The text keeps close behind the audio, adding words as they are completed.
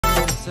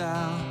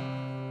out,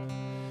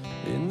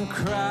 and the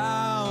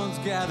crowds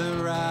gather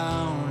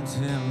round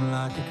him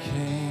like a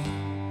king.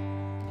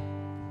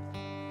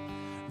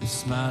 The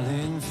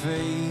smiling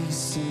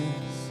faces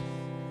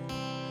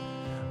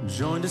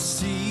joined a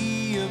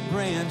sea of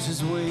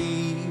branches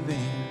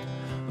waving.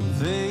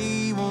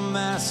 They were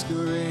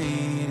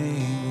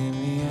masquerading in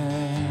the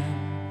air,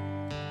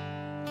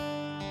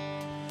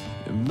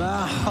 and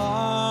my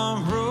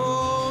heart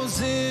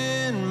rose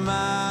in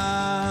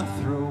my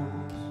throat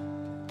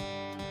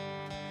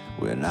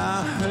when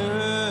I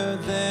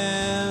heard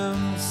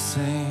them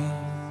sing,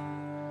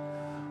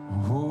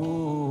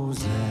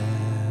 Hosanna,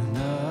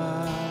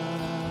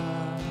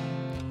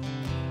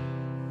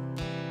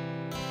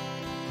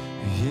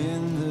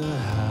 in the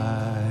highest.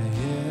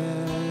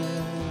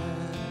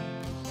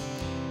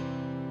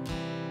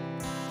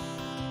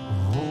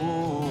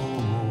 Oh,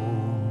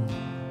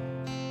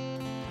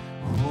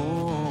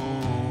 oh.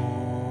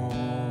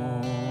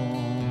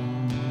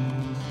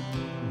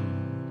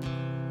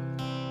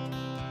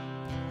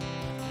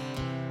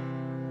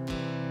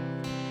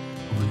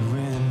 We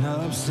went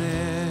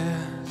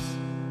upstairs,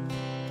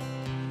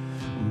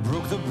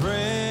 broke the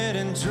bread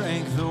and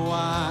drank the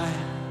wine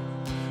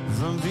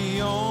from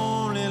the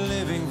only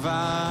living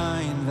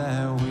vine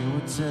that we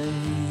would taste.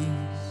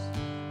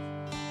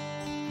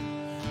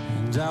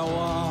 And I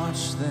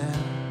watched them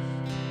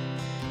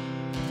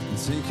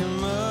take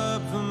him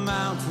up the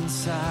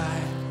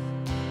mountainside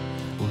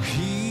where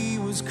he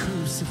was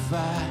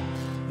crucified,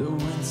 the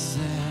wind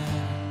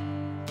said.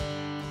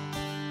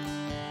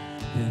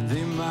 And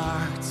they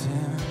mocked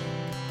him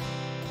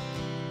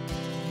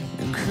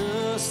and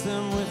cursed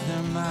him with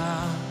their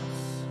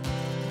mouths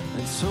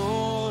and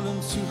told him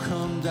to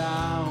come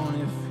down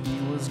if he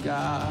was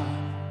God.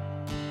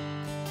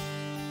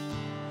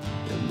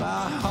 And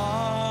my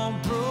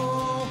heart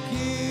broke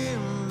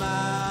in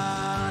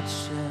my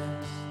chest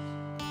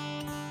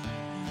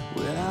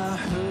when I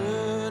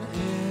heard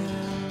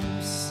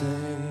him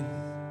say,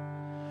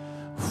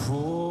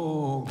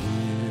 forgive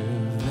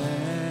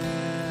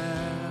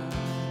them,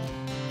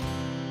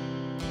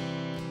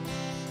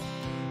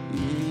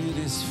 it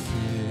is finished.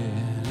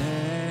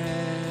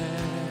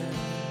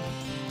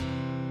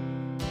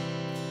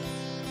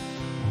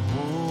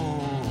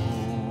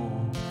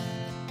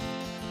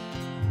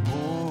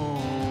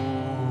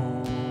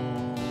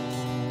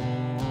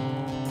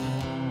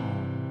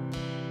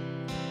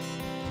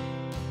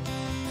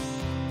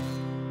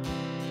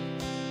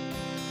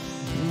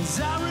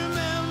 I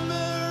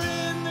remember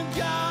in the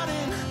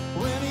garden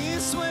when he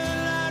sweat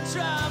like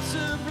drops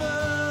of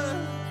blood,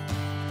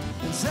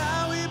 and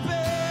how he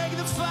begged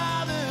the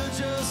Father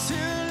just to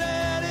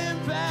let him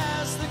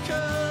pass the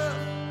cup.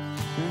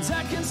 And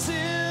I can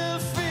still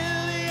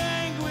feel the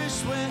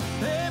anguish when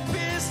they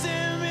pierced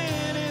him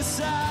in his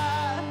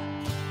side.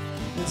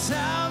 It's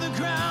how the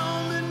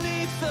ground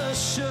beneath us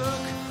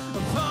shook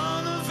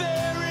upon the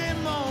very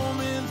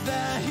moment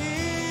that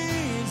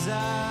he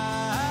died.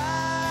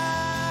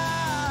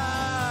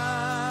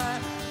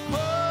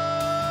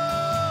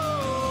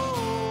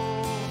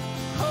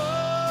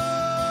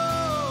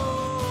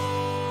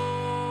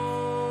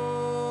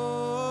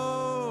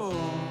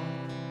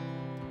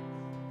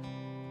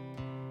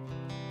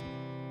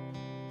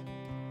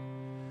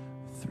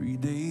 Three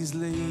days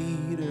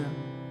later,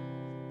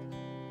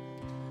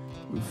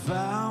 we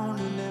found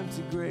an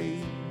empty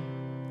grave,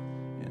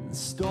 and the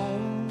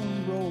stone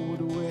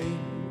rolled away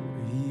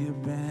where he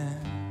had been.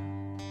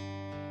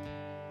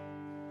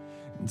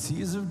 And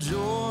tears of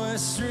joy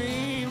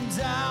streamed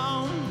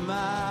down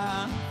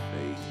my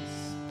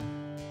face,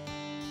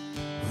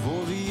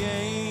 for the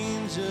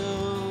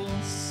angel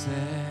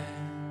said,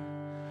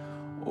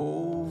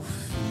 oh,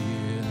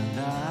 fear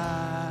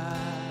not.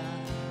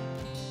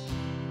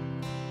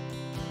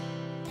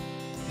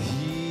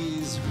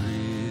 He's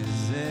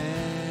risen.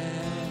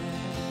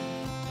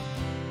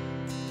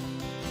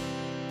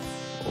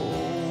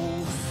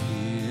 Oh,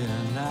 fear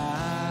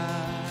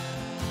not.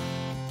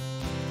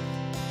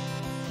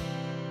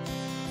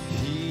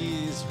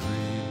 He's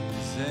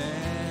risen.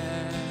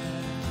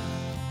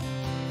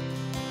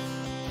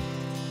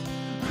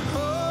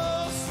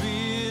 Oh,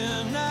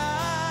 fear not.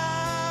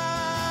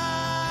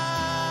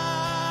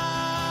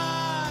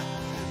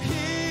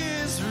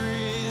 He's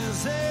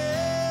risen.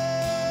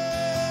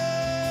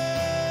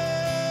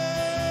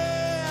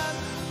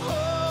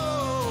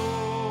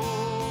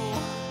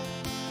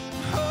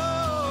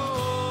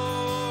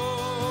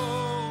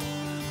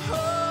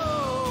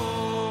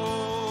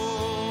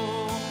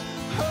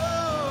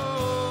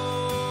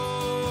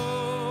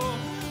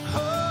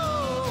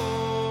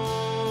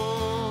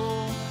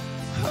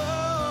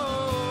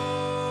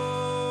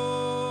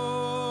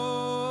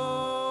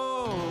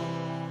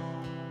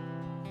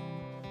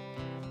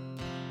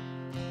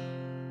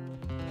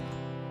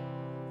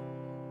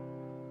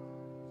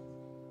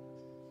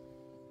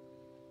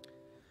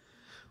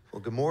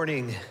 Well, good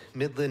morning,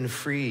 Midland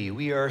Free.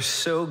 We are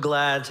so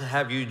glad to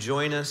have you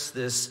join us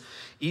this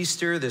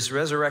Easter, this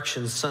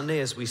Resurrection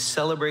Sunday, as we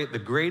celebrate the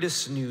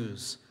greatest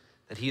news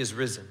that he is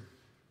risen.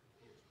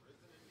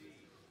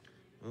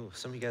 Ooh,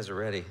 some of you guys are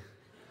ready.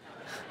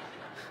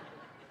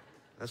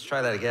 Let's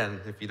try that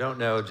again. If you don't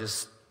know,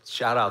 just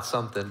shout out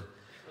something.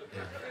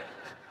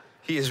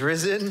 He is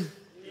risen.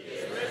 He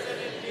is risen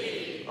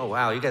indeed. Oh,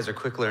 wow, you guys are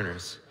quick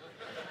learners.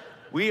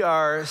 We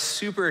are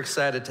super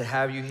excited to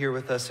have you here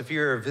with us. If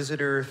you're a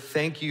visitor,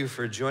 thank you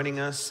for joining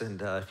us.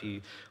 And if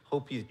you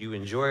hope you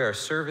enjoy our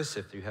service,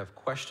 if you have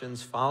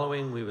questions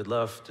following, we would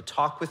love to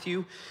talk with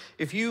you.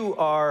 If you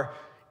are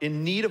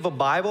in need of a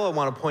Bible, I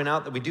want to point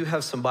out that we do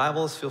have some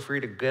Bibles. Feel free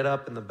to get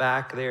up in the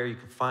back there. You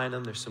can find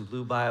them. There's some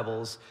blue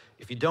Bibles.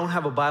 If you don't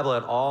have a Bible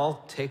at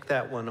all, take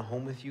that one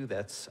home with you.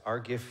 That's our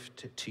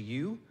gift to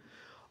you.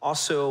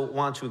 Also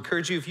want to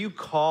encourage you, if you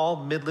call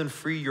Midland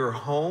Free your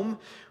home,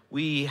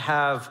 we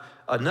have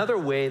another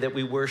way that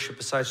we worship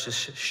besides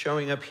just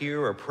showing up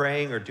here or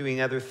praying or doing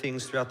other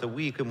things throughout the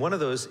week. And one of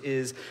those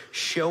is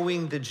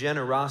showing the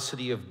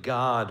generosity of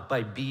God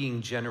by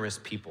being generous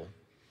people.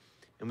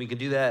 And we can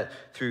do that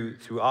through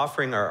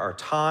offering our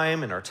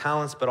time and our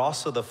talents, but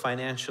also the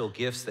financial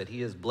gifts that he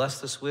has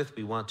blessed us with.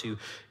 We want to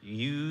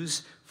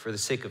use for the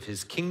sake of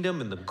his kingdom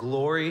and the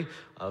glory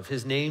of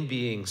his name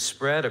being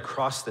spread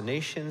across the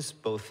nations,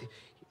 both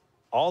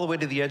all the way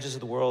to the edges of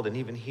the world and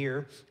even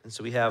here. And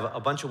so we have a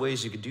bunch of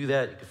ways you could do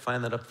that. You can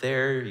find that up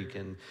there. You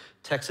can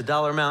text a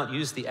dollar amount,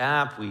 use the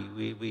app.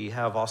 We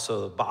have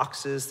also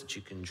boxes that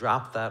you can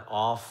drop that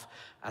off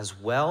as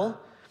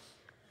well.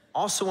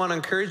 Also want to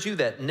encourage you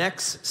that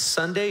next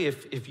Sunday,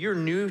 if you're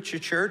new to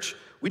church,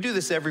 we do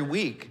this every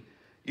week.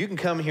 You can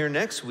come here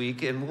next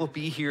week and we'll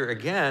be here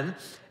again.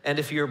 And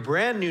if you're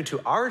brand new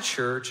to our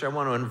church, I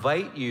want to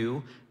invite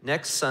you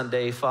next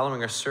Sunday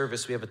following our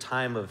service. We have a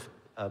time of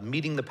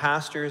meeting the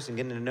pastors and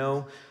getting to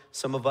know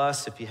some of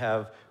us. If you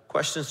have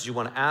questions that you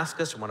want to ask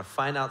us or want to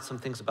find out some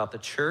things about the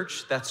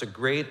church, that's a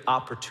great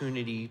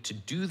opportunity to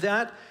do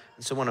that.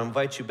 And so I want to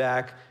invite you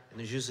back. And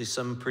there's usually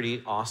some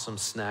pretty awesome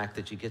snack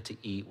that you get to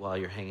eat while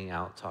you're hanging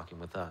out talking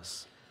with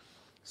us.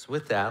 So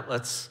with that,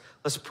 let's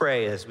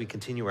pray as we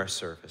continue our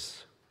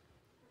service.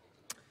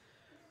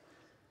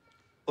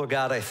 Lord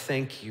God, I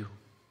thank you.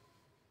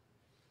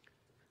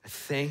 I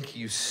thank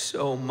you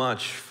so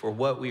much for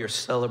what we are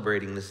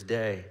celebrating this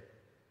day.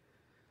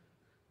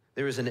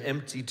 There is an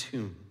empty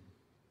tomb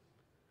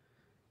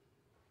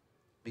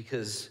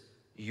because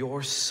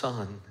your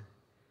Son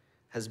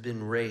has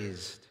been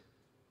raised.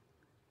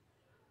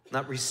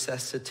 Not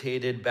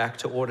resuscitated back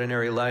to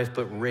ordinary life,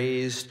 but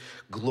raised,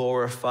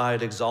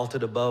 glorified,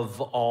 exalted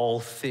above all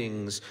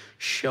things,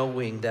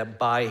 showing that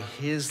by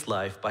his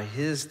life, by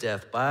his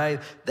death, by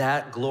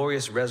that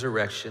glorious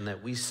resurrection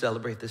that we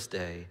celebrate this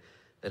day,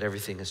 that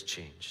everything has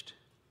changed.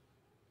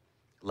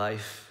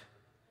 Life,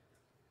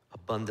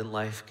 abundant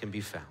life can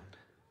be found.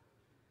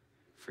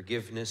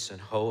 Forgiveness and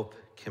hope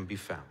can be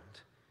found.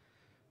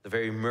 The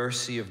very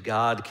mercy of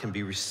God can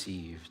be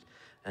received,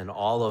 and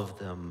all of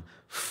them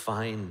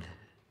find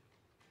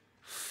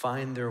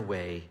their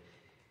way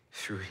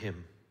through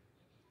him,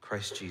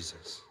 Christ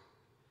Jesus.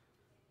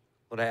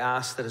 Lord, I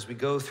ask that as we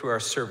go through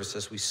our service,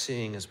 as we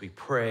sing, as we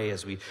pray,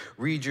 as we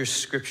read your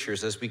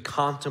scriptures, as we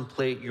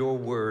contemplate your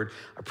word,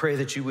 I pray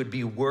that you would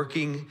be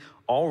working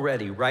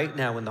already right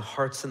now in the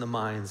hearts and the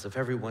minds of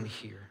everyone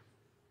here.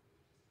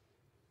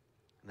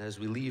 And as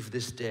we leave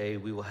this day,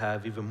 we will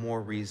have even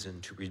more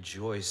reason to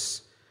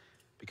rejoice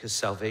because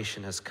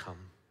salvation has come.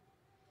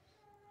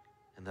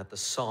 And that the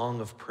song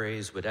of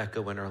praise would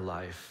echo in our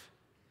life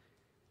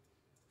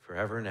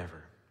forever and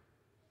ever,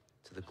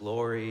 to the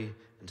glory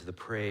and to the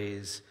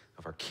praise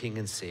of our King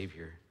and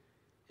Savior.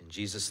 In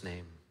Jesus'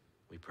 name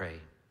we pray,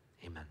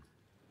 amen.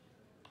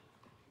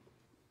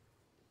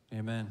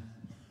 Amen.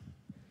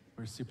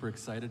 We're super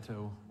excited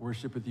to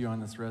worship with you on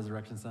this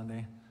Resurrection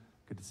Sunday.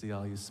 Good to see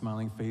all you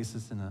smiling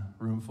faces in a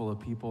room full of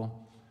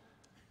people.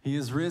 He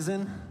is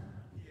risen.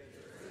 He is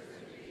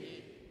risen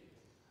indeed.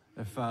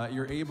 If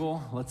you're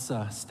able, let's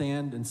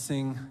stand and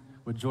sing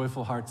with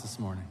joyful hearts this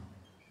morning.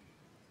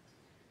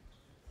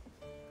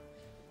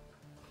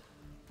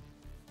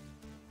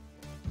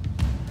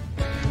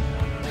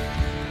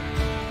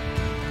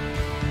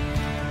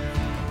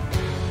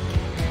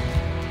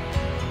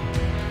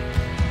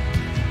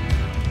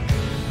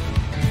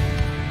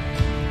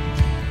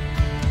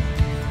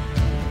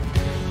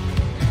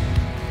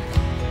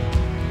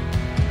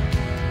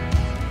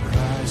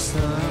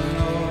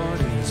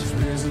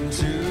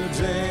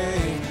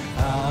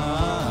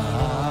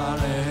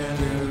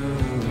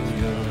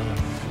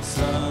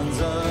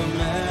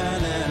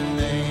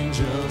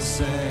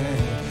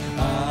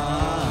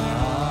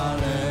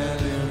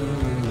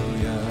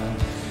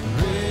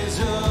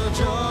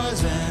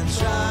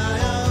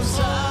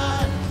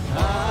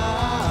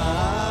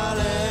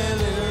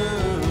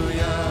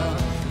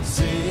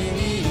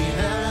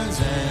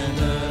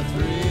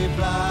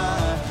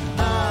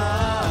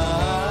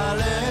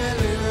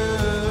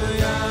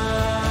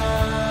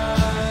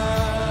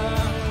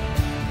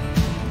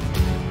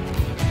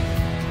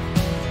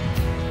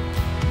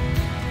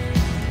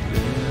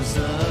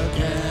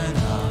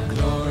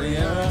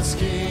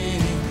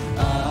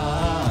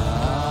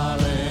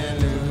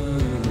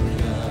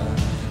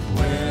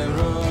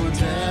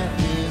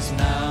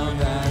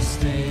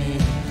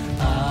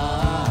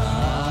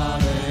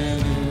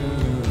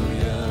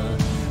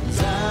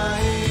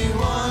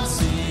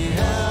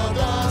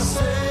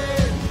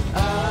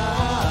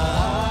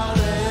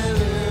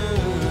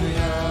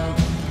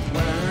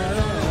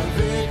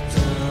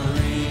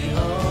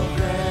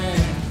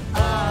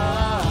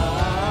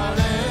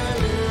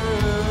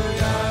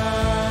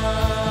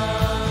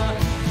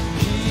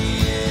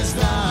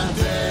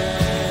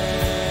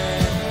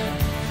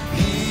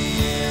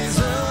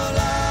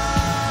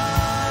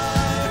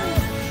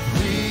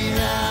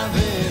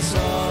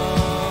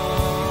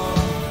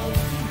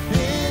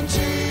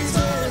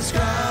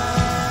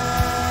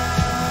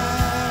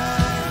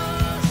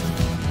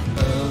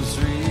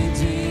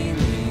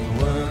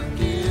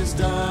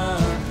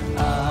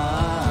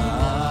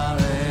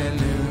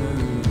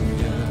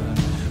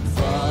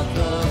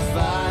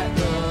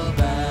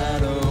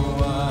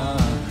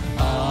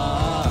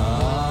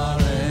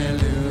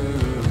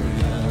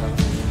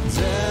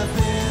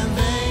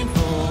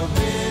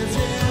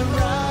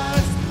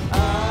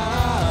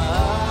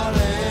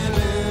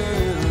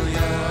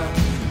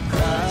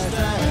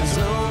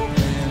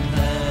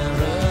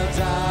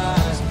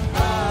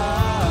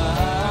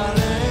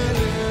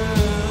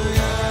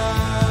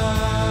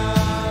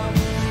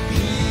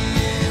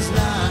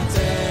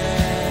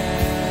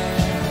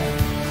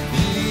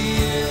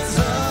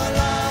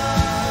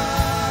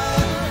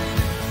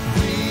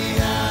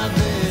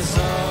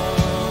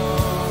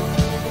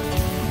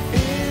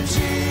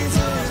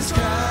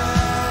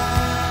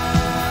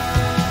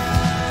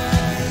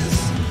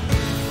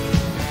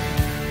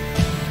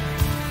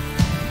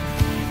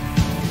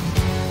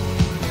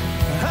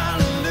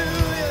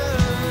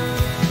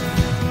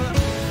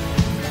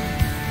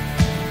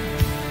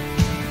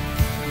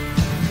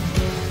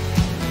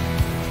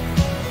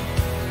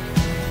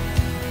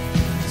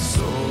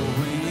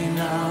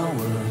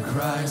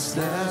 Christ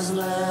has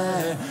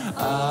led.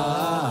 Alleluia.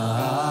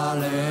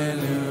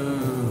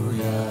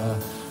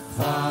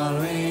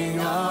 Following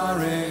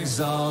our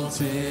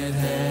exalted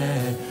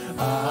head.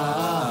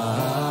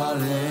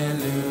 Alleluia.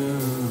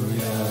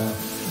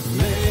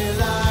 Lay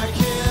like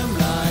him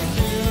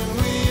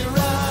we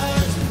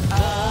rise.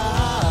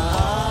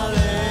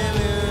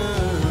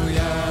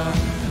 Alleluia.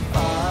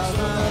 Ours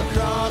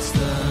across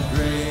the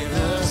grave,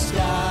 the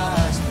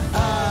skies.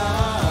 Alleluia.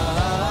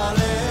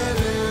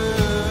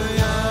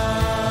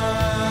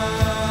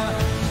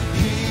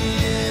 He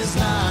is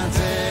not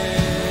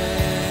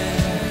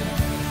dead.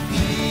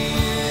 He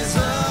is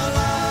alive.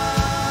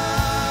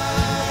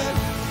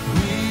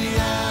 We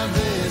have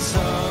this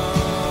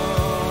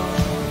hope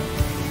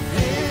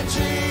in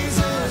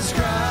Jesus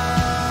Christ.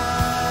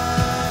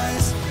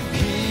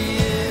 He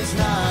is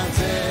not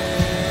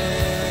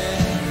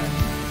dead.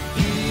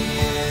 He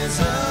is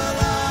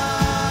alive.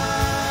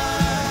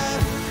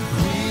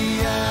 We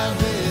have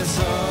this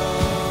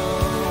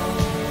hope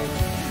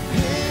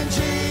in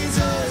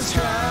Jesus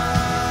Christ.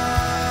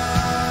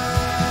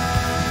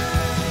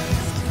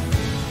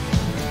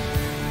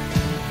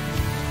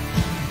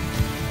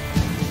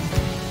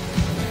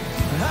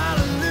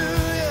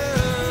 Hallelujah.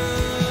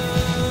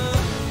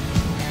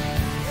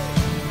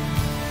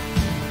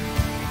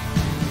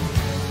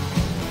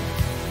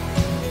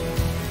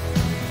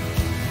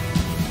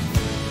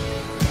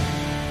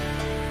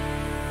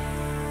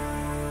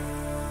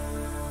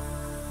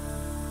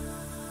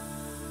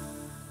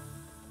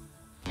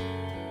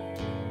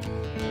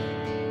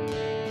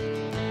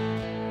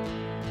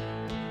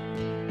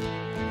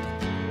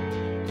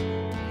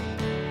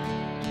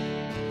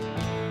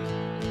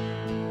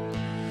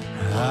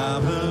 I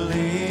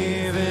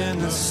believe in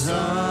the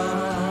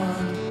sun.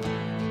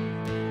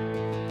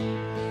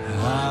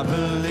 I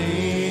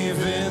believe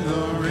in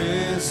the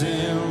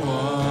risen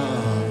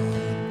one.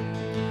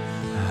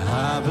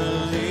 I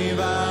believe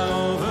I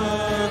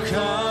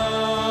overcome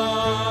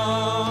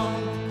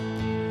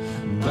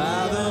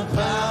by the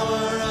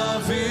power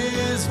of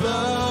his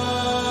blood.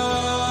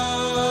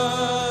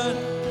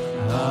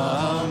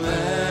 Amen.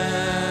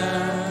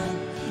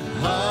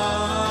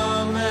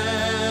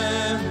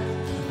 Amen.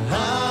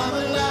 I'm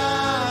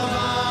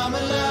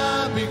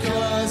alive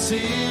because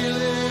he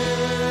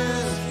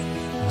lives.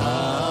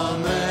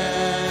 Amen.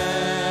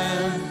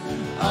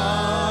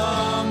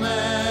 Amen.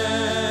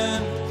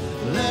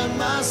 Let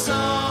my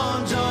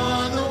song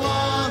join the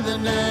one that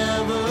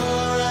never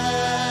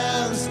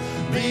ends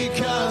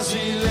because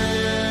he lives.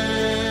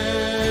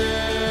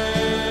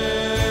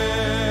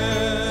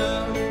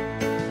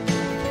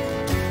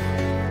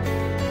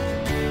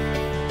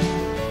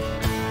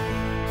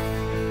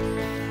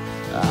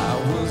 I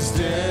was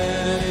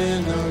dead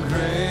in the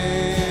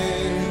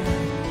grave.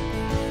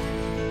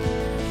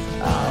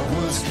 I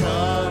was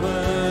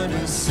covered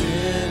in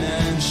sin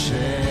and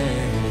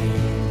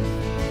shame.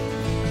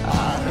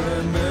 I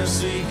heard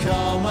mercy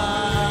call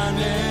my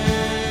name.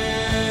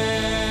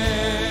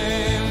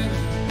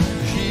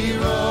 He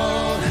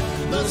rolled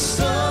the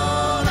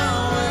stone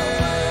away.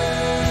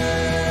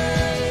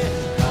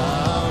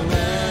 Amen.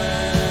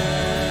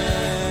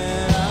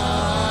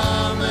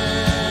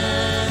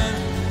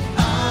 Amen.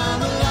 I'm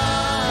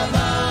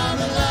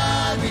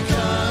alive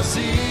because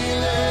he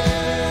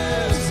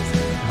lives.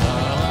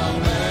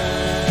 Amen.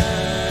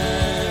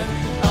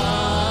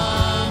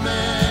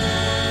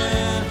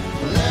 Amen.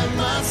 Let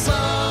my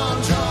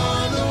song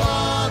join the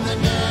one that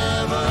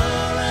never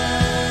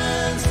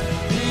ends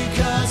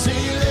because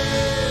he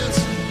lives.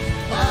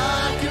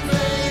 I can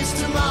face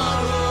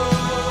tomorrow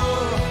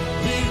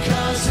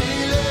because he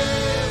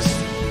lives.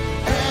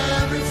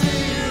 Every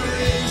fear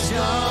is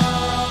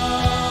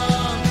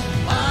gone.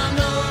 I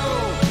know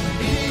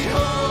he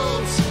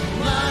holds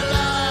my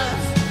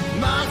life,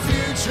 my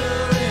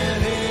future in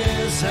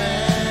his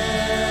hands.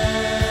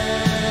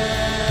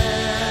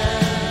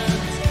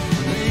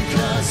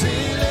 Because he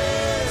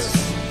lives,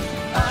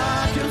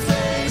 I can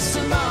face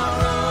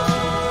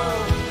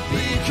tomorrow.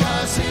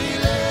 Because he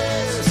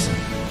lives,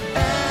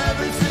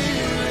 every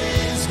fear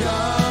is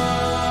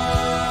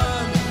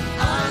gone.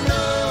 I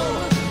know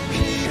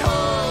he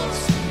holds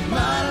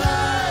my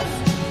life,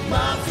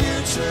 my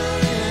future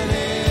in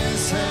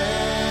his hands.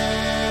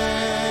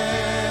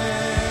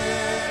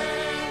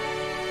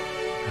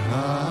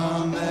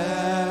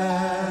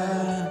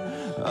 Amen.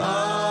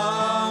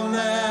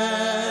 Amen.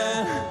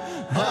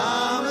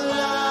 I'm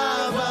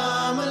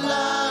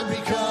alive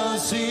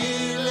because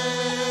he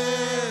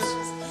lives.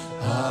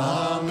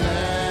 Amen.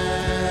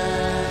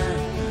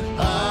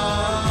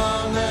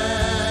 Amen.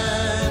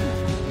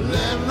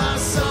 Let my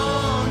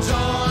song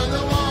join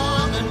the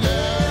one that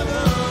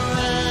never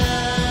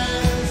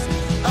ends.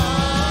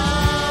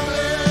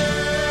 Amen.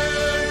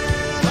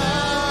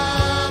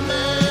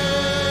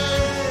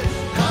 Amen.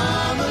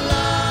 I'm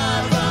alive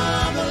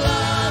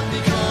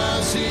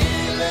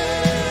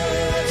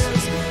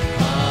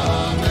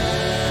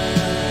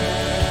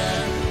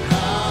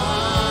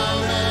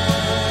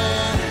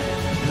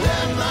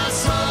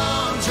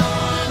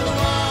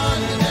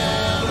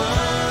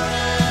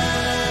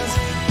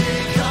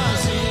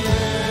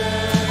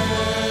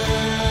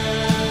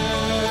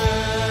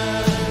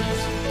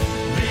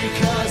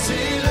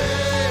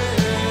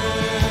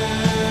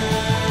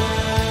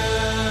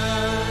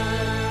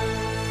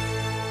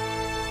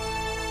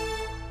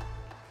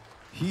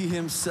He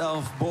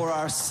himself bore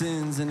our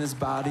sins in his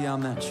body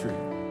on that tree,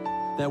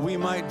 that we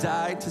might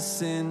die to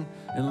sin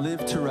and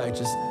live to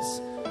righteousness.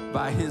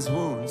 By his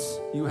wounds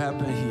you have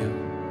been healed.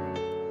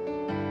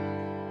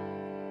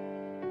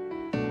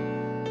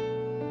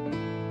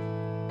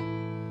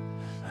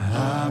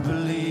 I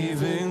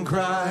believe in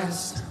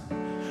Christ,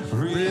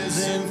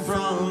 risen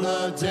from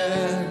the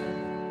dead.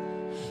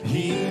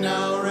 He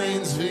now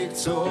reigns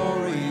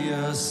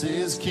victorious,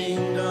 his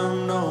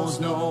kingdom knows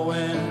no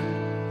end.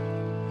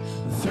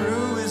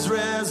 Through his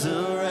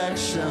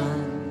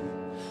resurrection,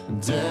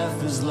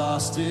 death has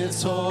lost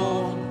its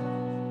hold.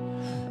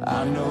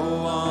 I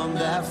know on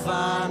that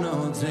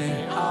final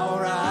day I'll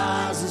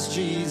rise as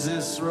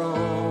Jesus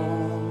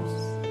rose.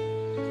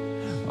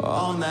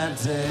 On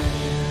that day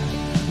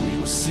we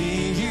will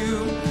see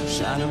you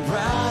shining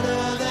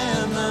brighter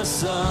than the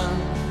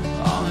sun.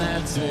 On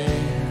that day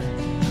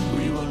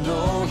we will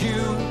know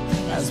you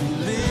as we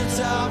lift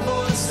our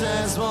voice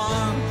as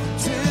one.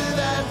 To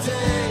that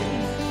day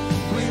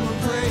we will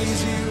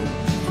praise you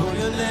for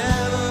your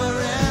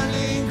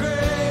never-ending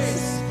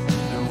grace,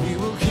 and we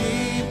will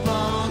keep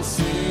on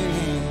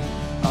singing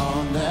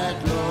on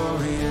that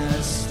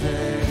glorious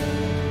day.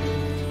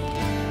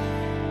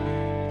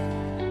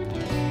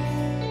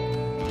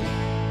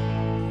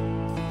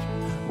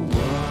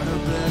 What a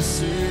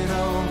blessed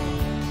hope,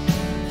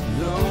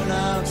 though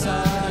now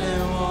tired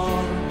and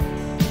worn,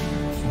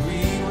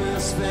 we will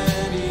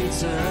spend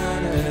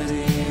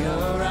eternity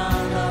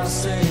around our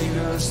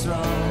Savior's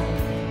throne.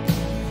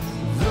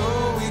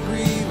 Though we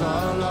grieve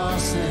our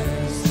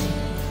losses,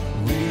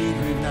 we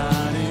grieve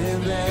not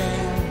in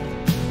vain,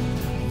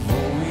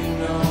 for we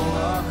know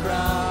our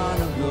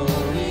crown of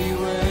glory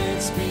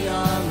waits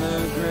beyond the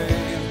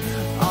grave.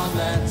 On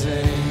that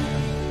day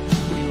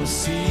we will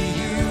see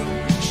you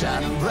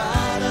shining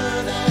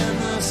brighter than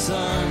the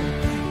sun.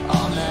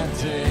 On that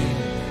day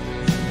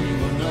we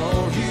will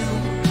know you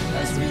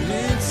as we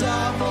lift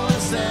our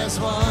voice as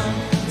one.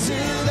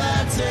 Till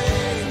that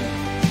day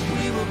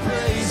we will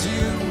praise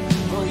you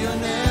for your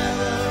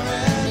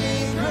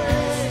never-ending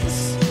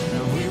grace,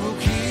 and we will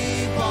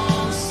keep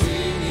on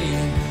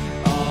singing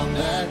on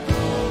that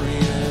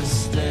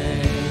glorious day.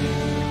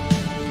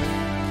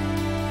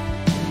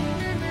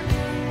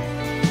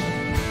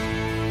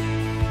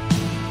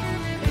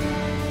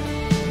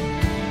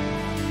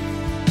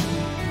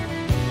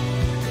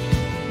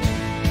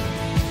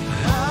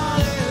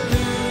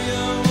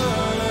 Hallelujah,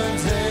 what a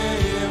day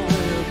it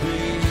will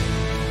be.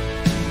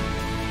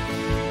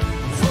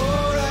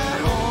 For at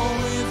home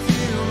with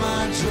you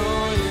my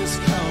joy is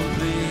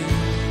complete.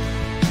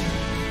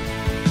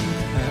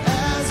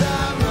 As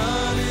I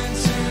run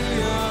into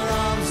your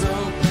arms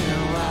open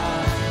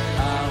wide,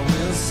 I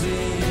will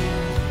see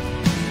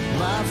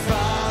my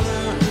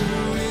Father who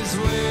is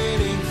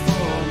waiting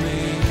for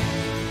me.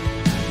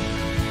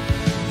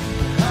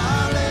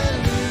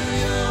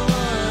 Hallelujah,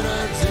 what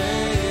a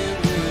day it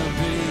will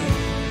be.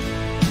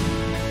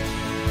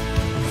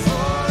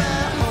 For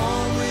at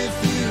home with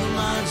you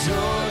my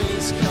joy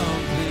is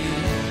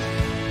complete.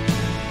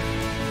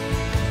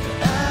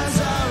 As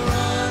I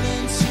run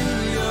into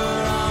your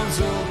arms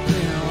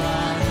open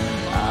wide,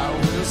 I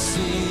will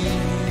see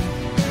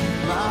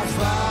my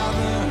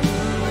Father who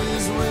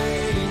is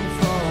waiting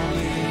for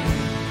me.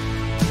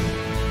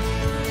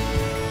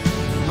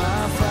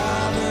 My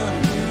Father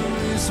who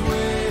is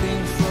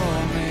waiting for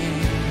me.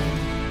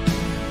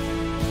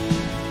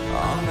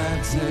 On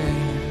that day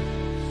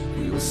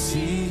we will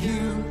see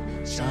you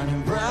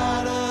shining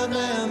brighter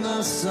than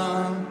the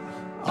sun.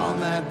 On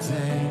that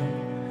day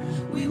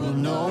we will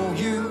know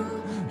you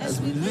as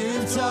we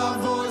lift our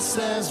voice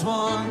as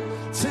one.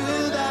 To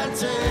that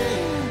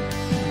day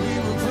we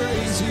will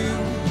praise you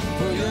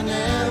for your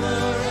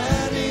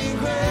never-ending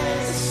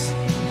grace,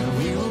 and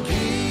we will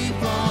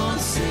keep on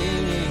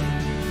singing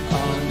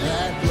on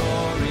that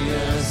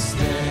glorious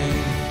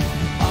day.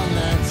 On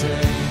that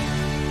day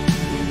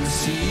we will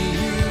see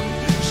you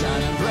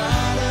shining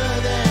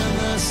brighter than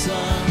the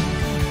sun.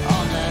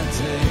 On that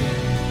day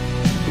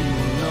we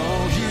will know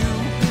you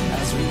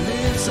as we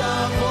lift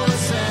our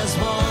voice as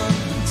one.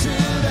 To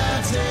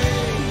that day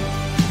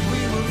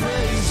we will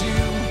praise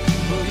you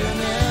for your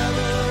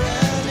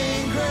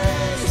never-ending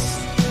grace,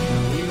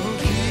 and we will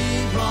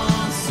keep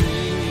on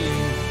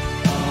singing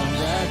on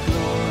that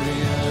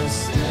glorious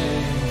day.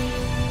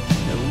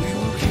 And we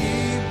will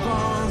keep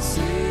on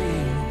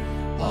singing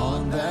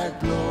on that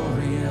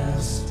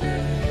glorious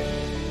day.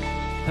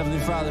 Heavenly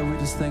Father, we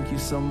just thank you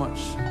so much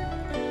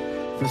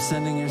for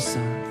sending your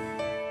Son,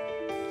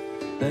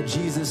 that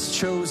Jesus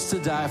chose to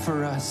die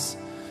for us.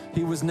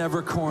 He was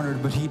never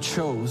cornered, but he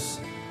chose.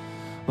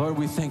 Lord,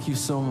 we thank you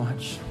so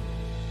much.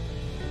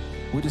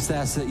 We just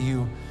ask that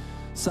you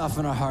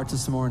soften our hearts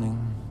this morning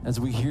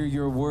as we hear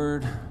your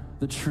word,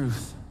 the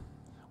truth.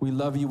 We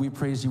love you, we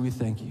praise you, we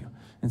thank you.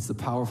 It's the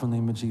powerful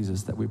name of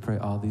Jesus that we pray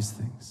all these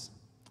things.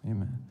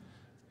 Amen.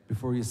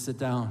 Before you sit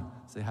down,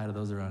 say hi to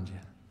those around you.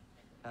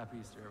 Happy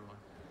Easter, everyone.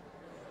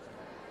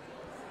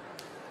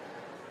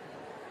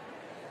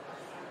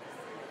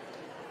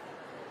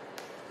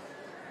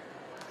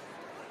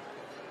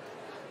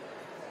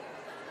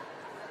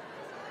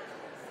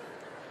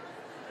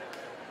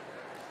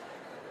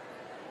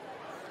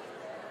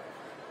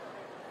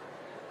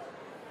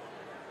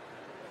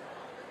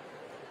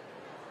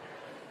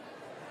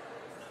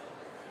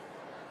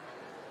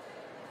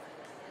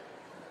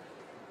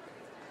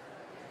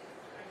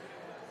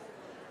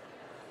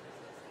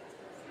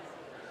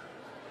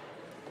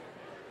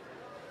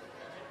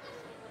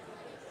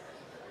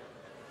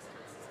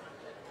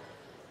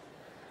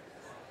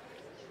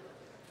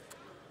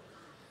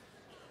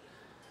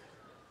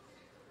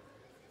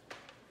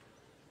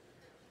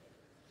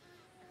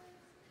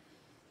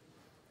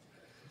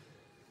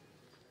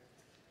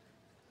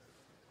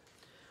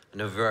 I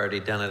know we've already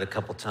done it a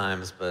couple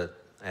times,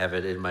 but I have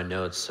it in my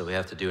notes, so we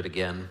have to do it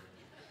again.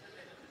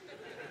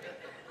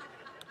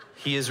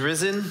 He is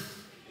risen.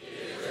 He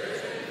is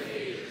risen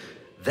indeed.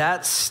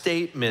 That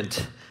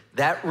statement,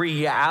 that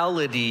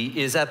reality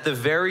is at the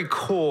very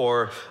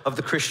core of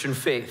the Christian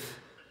faith.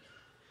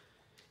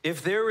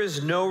 If there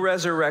is no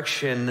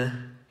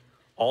resurrection,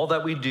 all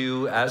that we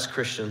do as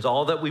Christians,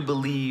 all that we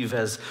believe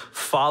as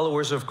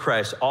followers of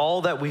Christ,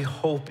 all that we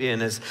hope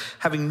in as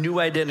having new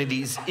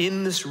identities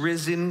in this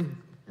risen,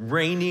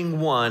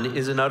 reigning one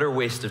is an utter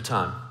waste of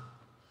time.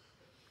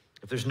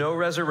 If there's no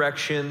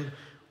resurrection,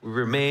 we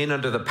remain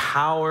under the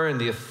power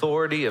and the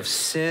authority of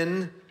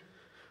sin.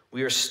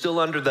 We are still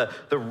under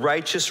the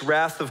righteous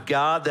wrath of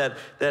God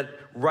that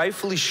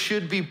rightfully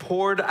should be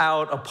poured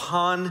out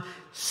upon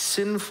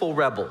sinful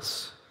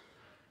rebels.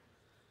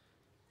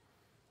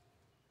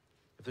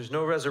 If there's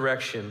no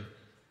resurrection,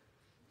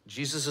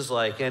 Jesus is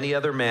like any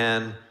other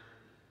man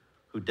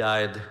who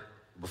died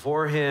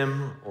before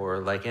him or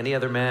like any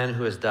other man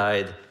who has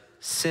died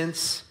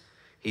since.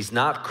 He's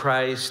not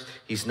Christ.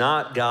 He's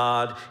not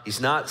God. He's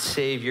not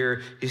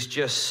Savior. He's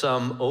just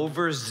some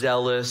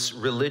overzealous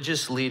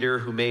religious leader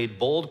who made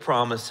bold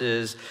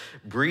promises,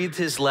 breathed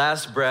his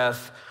last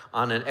breath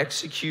on an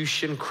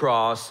execution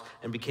cross,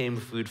 and became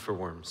food for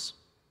worms.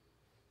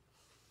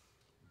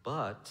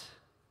 But,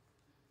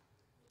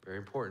 very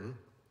important,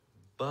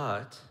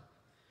 but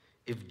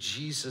if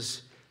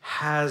Jesus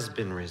has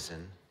been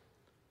risen,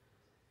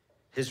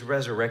 his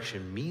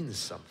resurrection means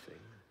something.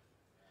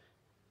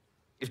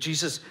 If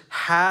Jesus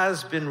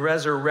has been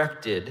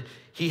resurrected,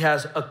 he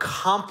has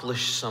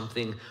accomplished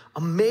something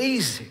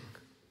amazing.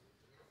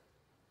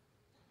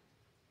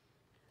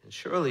 And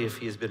surely if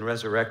he has been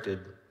resurrected,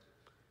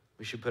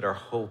 we should put our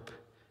hope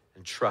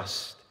and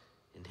trust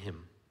in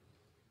him.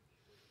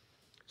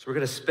 So we're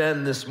going to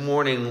spend this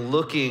morning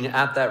looking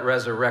at that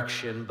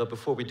resurrection, but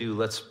before we do,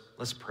 let's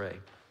pray.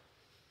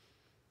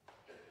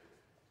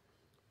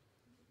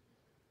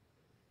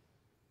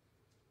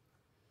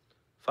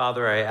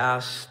 Father, I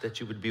ask that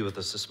you would be with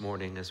us this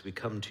morning as we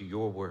come to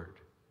your word,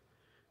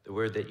 the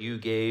word that you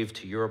gave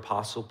to your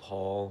apostle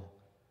Paul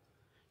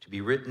to be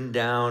written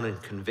down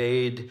and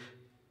conveyed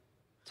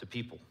to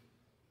people.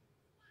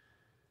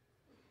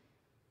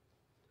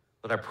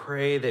 But I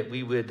pray that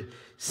we would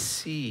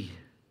see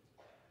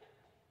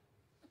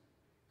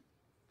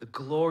the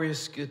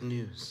glorious good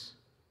news,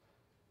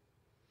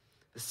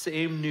 the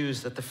same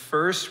news that the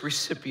first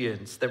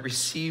recipients that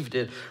received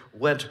it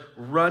went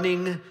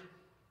running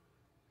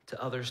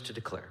to others to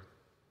declare,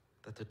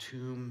 that the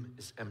tomb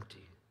is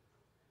empty.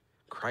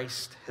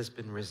 Christ has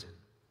been risen.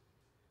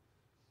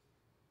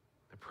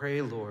 I pray,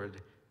 Lord,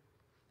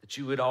 that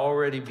you would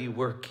already be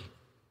working.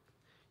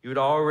 You would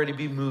already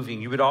be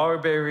moving. You would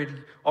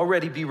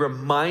already be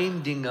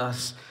reminding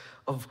us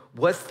of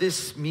what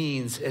this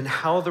means and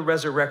how the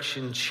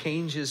resurrection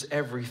changes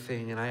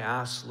everything. And I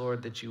ask,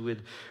 Lord, that you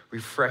would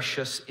refresh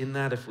us in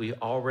that if we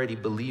already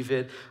believe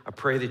it. I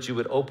pray that you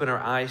would open our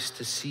eyes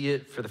to see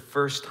it for the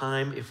first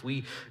time if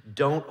we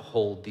don't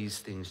hold these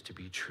things to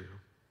be true.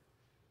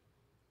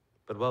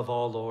 But above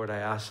all, Lord, I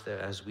ask that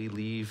as we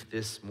leave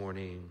this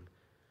morning,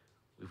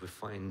 we would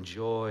find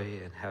joy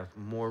and have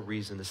more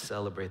reason to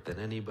celebrate than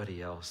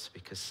anybody else,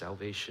 because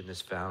salvation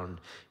is found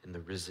in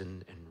the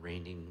risen and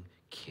reigning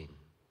King.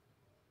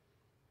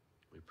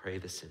 We pray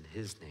this in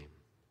his name.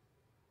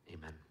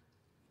 Amen.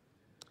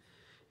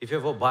 If you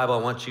have a Bible,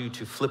 I want you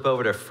to flip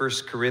over to 1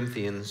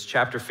 Corinthians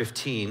chapter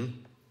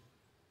 15.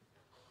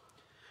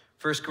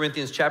 1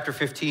 Corinthians chapter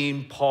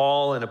 15,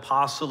 Paul, an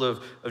apostle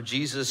of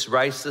Jesus,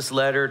 writes this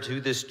letter to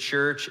this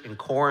church in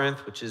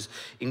Corinth, which is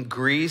in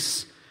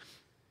Greece.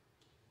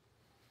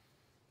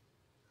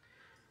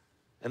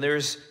 And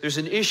there's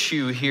an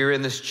issue here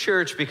in this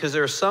church because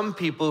there are some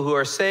people who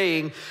are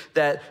saying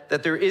that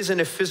there isn't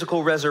a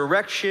physical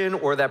resurrection,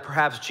 or that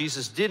perhaps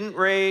Jesus didn't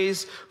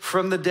raise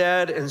from the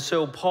dead. And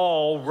so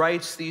Paul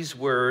writes these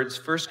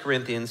words, 1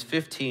 Corinthians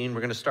 15,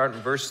 we're going to start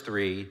in verse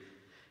 3.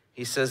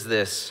 He says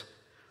this,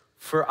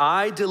 "For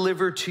I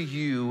delivered to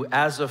you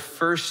as of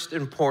first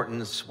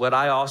importance what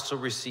I also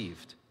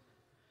received."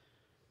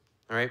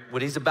 All right,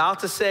 what he's about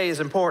to say is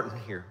important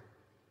here.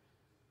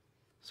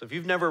 So if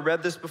you've never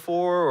read this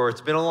before, or it's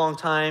been a long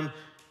time,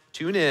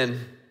 tune in,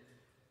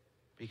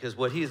 because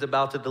what he is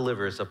about to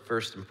deliver is of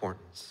first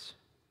importance.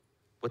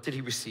 What did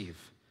he receive?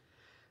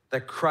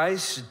 That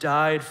Christ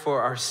died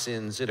for our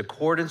sins in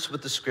accordance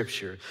with the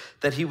scripture,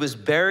 that he was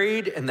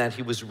buried, and that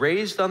he was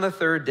raised on the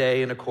third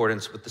day in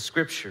accordance with the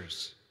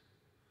scriptures.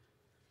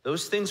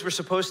 Those things were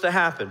supposed to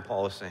happen,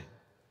 Paul is saying.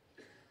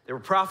 They were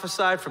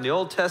prophesied from the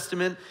Old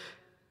Testament.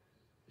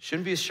 It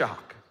shouldn't be a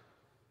shock.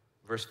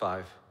 Verse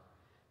 5.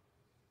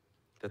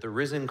 That the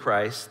risen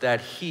Christ, that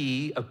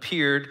he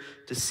appeared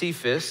to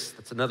Cephas,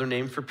 that's another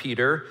name for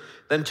Peter,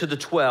 then to the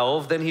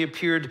 12, then he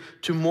appeared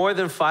to more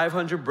than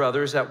 500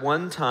 brothers at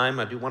one time.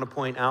 I do want to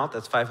point out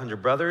that's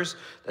 500 brothers.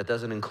 That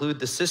doesn't include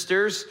the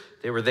sisters.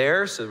 They were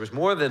there, so there was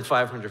more than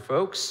 500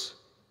 folks.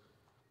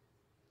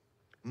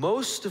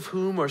 Most of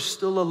whom are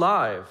still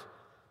alive,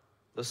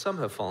 though some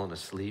have fallen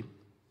asleep,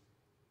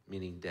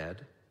 meaning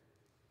dead.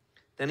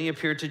 Then he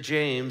appeared to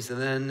James,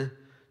 and then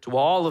to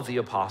all of the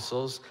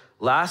apostles.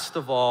 Last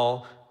of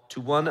all, to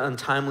one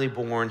untimely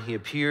born, he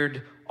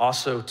appeared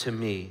also to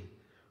me.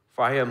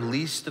 For I am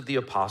least of the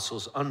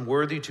apostles,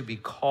 unworthy to be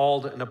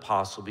called an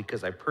apostle,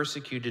 because I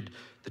persecuted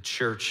the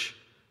church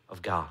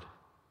of God.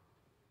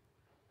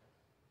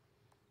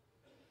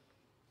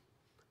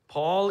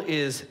 Paul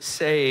is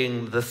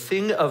saying the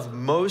thing of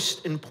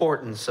most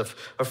importance, of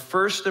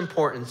first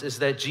importance, is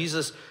that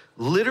Jesus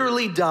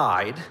literally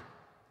died.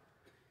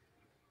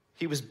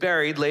 He was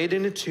buried, laid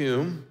in a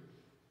tomb,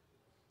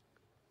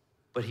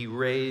 but he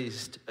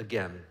raised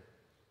again.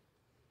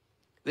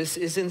 This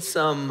isn't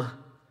some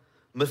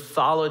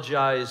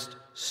mythologized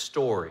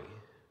story,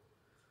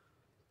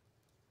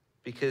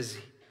 because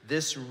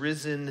this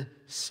risen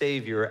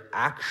Savior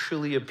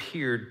actually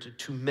appeared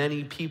to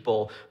many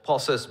people, Paul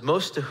says,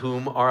 most of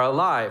whom are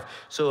alive.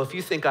 So if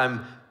you think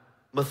I'm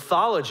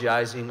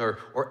mythologizing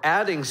or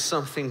adding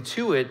something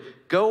to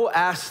it, go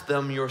ask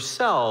them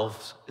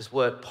yourselves, is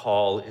what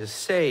Paul is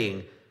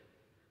saying.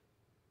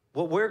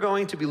 What we're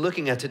going to be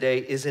looking at today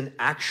is an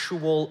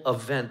actual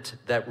event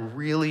that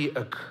really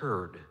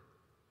occurred.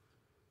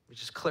 Let me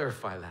just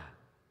clarify that.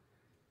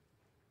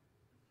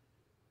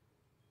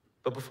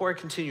 But before I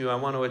continue, I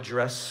want to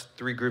address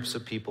three groups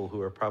of people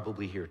who are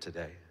probably here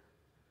today.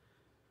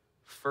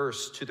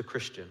 First, to the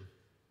Christian.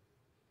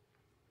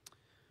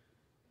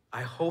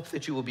 I hope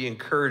that you will be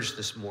encouraged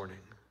this morning.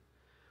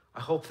 I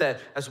hope that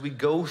as we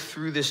go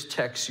through this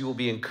text, you will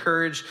be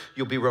encouraged,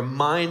 you'll be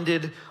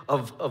reminded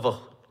of a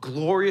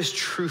glorious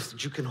truth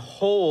that you can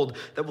hold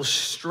that will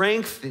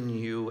strengthen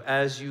you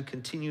as you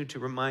continue to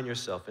remind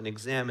yourself and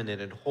examine it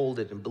and hold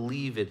it and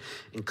believe it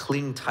and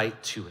cling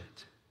tight to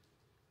it.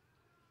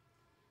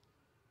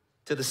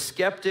 To the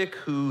skeptic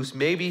who's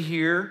maybe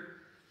here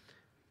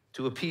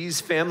to appease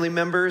family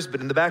members,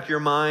 but in the back of your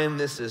mind,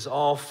 this is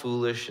all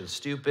foolish and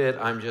stupid.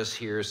 I'm just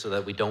here so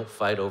that we don't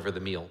fight over the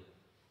meal.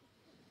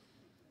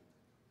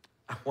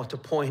 I want to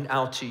point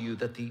out to you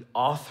that the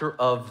author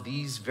of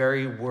these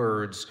very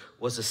words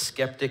was a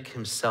skeptic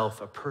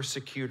himself, a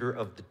persecutor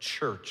of the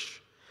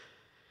church.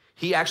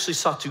 He actually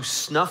sought to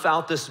snuff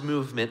out this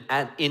movement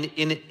in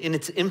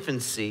its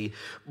infancy,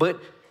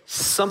 but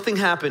something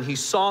happened. He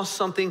saw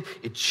something,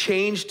 it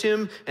changed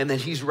him, and then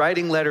he's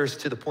writing letters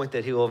to the point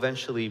that he will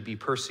eventually be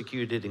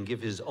persecuted and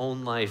give his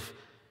own life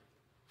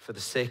for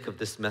the sake of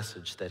this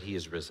message that he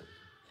is risen.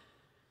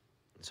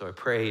 And so I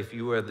pray if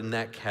you are in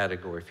that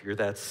category, if you're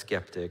that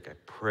skeptic, I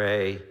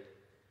pray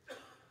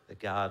that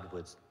God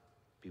would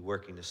be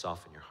working to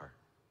soften your heart.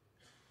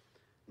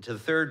 And to the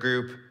third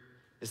group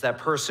is that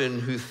person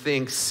who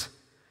thinks,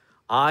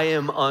 I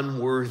am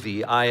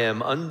unworthy. I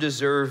am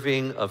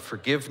undeserving of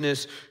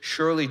forgiveness.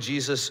 Surely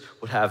Jesus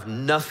would have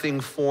nothing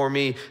for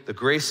me. The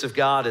grace of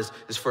God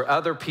is for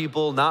other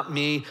people, not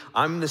me.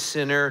 I'm the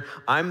sinner.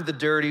 I'm the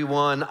dirty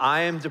one.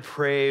 I am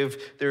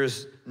depraved.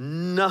 There's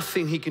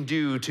nothing he can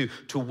do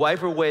to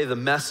wipe away the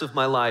mess of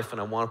my life.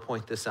 And I want to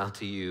point this out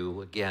to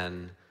you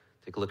again.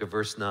 Take a look at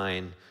verse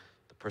 9.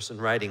 The person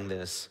writing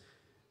this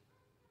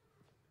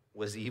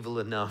was evil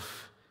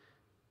enough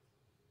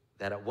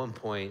that at one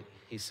point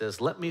he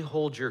says, let me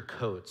hold your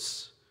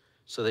coats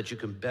so that you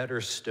can better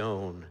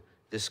stone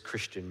this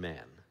Christian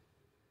man,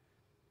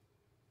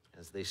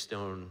 as they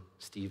stone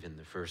Stephen,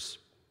 the first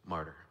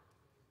martyr.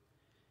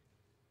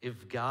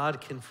 If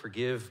God can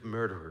forgive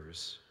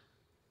murderers,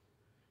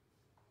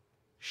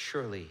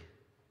 surely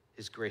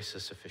his grace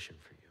is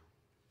sufficient for you.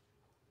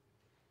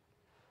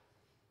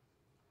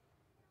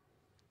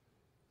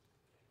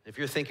 If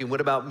you're thinking,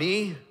 what about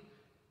me?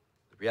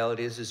 The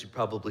reality is you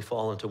probably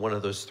fall into one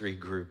of those three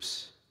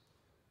groups.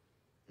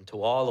 And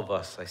to all of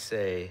us, I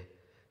say,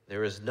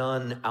 there is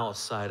none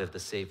outside of the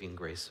saving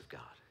grace of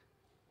God.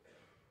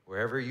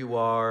 Wherever you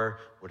are,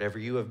 whatever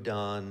you have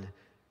done,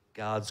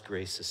 God's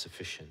grace is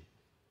sufficient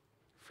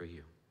for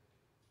you.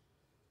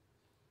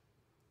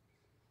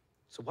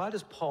 So why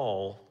does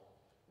Paul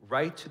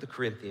write to the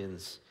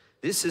Corinthians,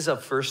 this is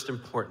of first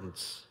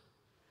importance,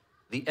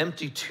 the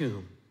empty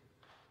tomb,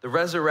 the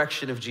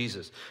resurrection of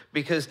Jesus?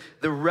 Because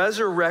the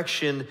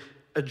resurrection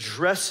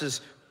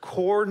addresses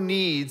core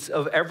needs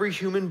of every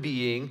human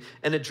being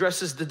and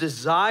addresses the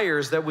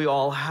desires that we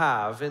all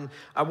have. And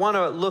I want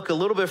to look a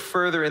little bit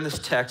further in this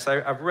text.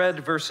 I've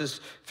read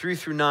verses 3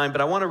 through 9, but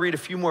I want to read a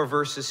few more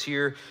verses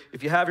here.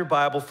 If you have your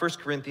Bible, 1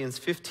 Corinthians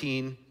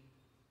 15,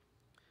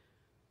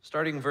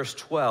 starting in verse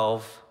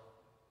 12,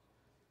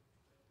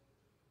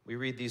 we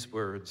read these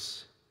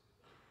words.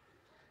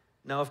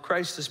 Now, if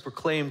Christ is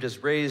proclaimed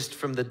as raised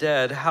from the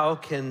dead, how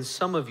can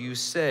some of you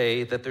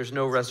say that there's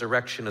no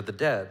resurrection of the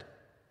dead?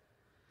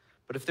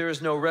 But if there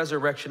is no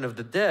resurrection of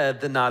the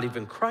dead, then not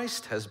even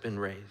Christ has been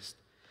raised.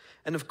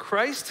 And if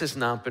Christ has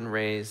not been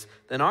raised,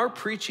 then our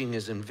preaching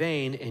is in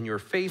vain and your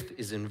faith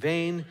is in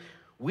vain.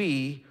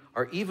 We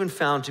are even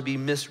found to be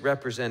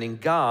misrepresenting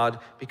God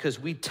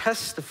because we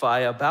testify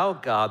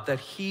about God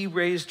that he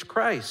raised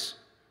Christ,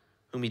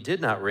 whom he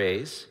did not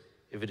raise,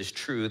 if it is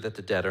true that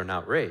the dead are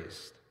not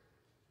raised.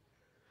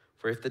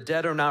 For if the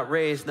dead are not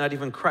raised, not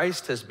even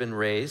Christ has been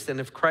raised.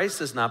 And if Christ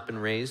has not been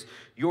raised,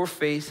 your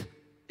faith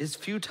is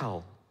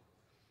futile,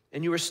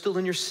 and you are still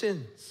in your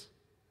sins.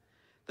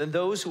 Then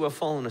those who have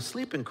fallen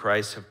asleep in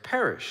Christ have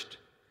perished.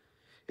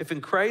 If in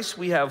Christ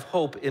we have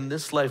hope in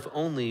this life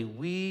only,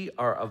 we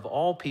are of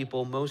all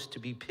people most to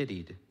be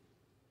pitied.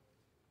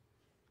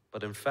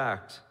 But in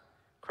fact,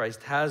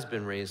 Christ has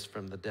been raised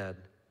from the dead,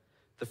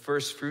 the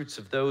first fruits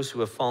of those who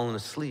have fallen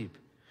asleep.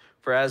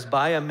 For as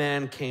by a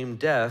man came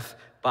death,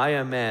 by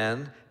a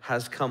man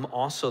has come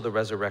also the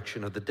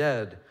resurrection of the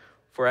dead.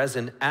 For as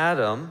in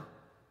Adam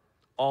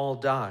all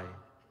die,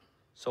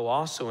 so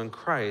also in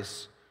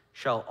Christ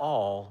shall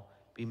all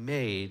be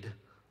made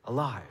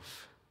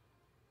alive.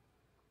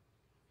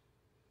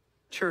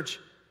 Church,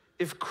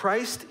 if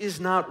Christ is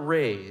not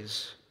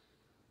raised,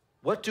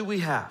 what do we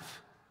have?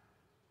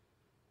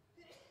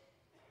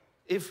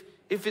 If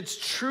it's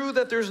true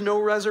that there's no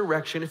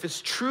resurrection, if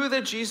it's true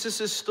that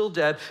Jesus is still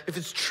dead, if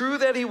it's true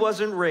that he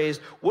wasn't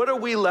raised, what are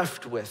we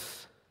left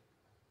with?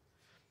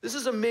 This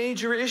is a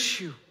major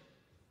issue.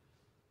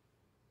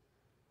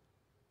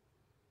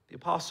 The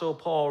Apostle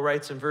Paul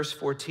writes in verse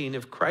 14,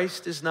 if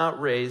Christ is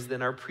not raised,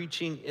 then our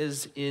preaching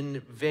is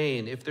in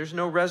vain. If there's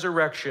no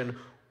resurrection,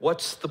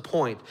 what's the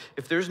point?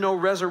 If there's no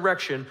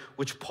resurrection,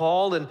 which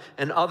Paul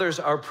and others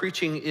are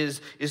preaching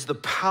is the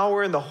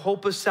power and the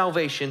hope of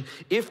salvation,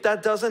 if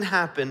that doesn't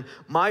happen,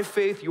 my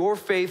faith, your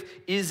faith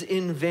is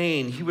in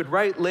vain. He would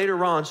write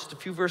later on, just a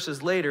few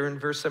verses later in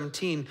verse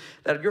 17,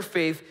 that your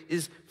faith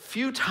is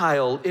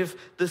futile.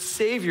 If the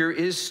Savior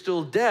is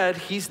still dead,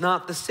 he's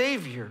not the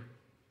Savior.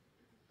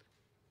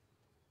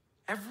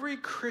 Every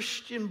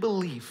Christian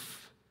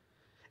belief,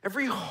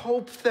 every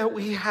hope that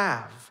we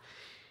have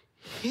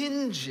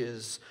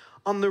hinges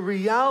on the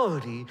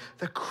reality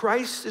that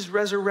Christ is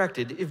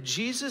resurrected. If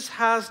Jesus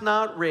has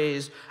not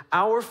raised,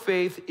 our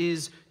faith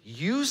is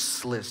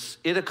useless.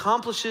 It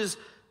accomplishes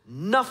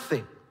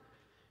nothing.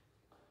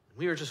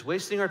 We are just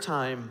wasting our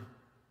time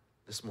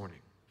this morning.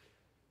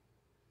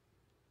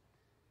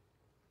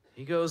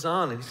 He goes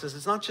on and he says,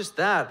 it's not just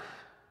that.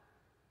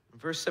 In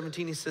verse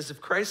 17, he says,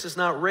 if Christ is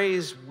not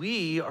raised,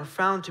 we are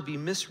found to be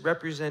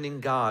misrepresenting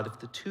God.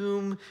 If the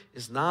tomb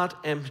is not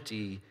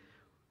empty,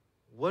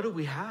 what do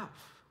we have?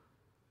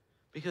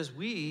 Because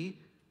we,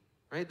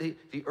 right,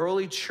 the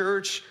early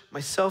church,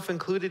 myself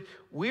included,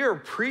 we are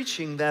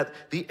preaching that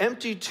the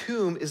empty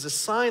tomb is a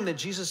sign that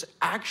Jesus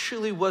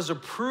actually was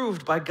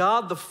approved by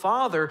God the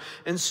Father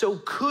and so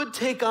could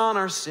take on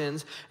our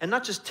sins and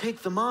not just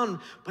take them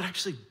on, but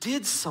actually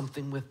did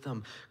something with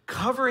them,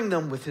 covering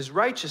them with his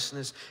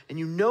righteousness. And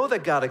you know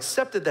that God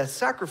accepted that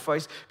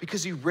sacrifice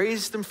because he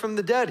raised him from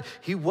the dead.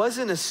 He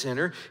wasn't a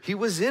sinner, he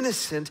was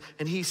innocent,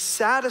 and he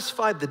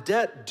satisfied the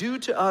debt due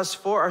to us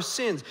for our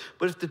sins.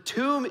 But if the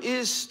tomb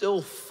is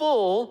still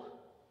full,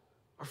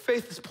 our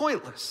faith is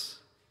pointless.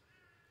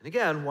 And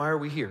again, why are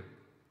we here?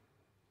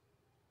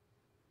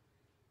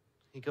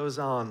 He goes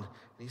on and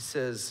he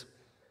says,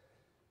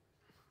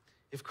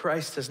 if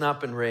Christ has not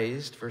been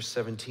raised, verse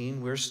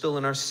 17, we're still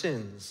in our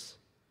sins.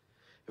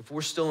 If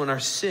we're still in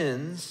our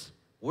sins,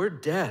 we're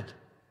dead.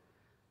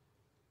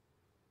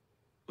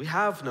 We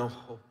have no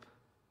hope.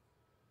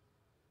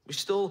 We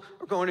still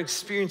are going to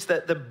experience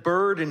the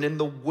burden and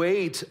the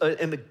weight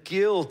and the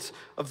guilt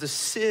of the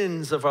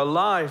sins of our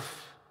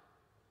life.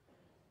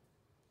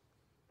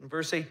 In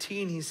verse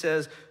 18, he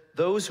says,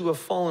 those who have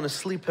fallen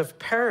asleep have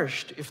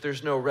perished if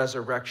there's no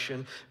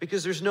resurrection,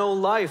 because there's no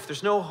life,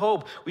 there's no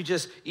hope. We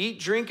just eat,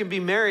 drink, and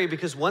be merry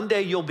because one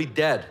day you'll be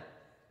dead.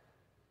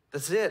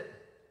 That's it.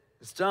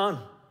 It's done.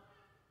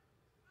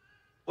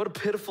 What a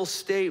pitiful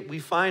state we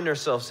find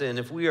ourselves in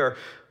if we are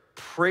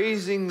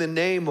praising the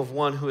name of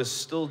one who is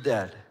still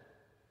dead.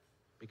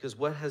 Because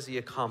what has he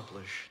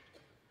accomplished?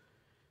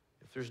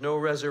 If there's no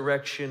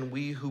resurrection,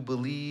 we who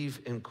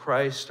believe in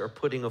Christ are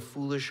putting a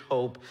foolish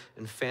hope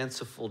in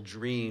fanciful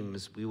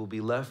dreams. We will be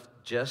left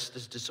just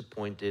as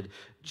disappointed,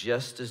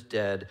 just as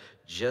dead,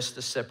 just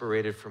as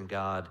separated from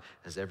God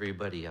as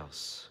everybody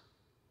else.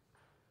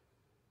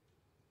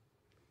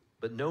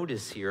 But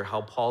notice here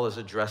how Paul is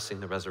addressing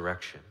the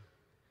resurrection.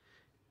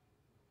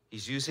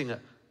 He's using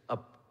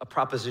a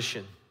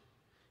proposition.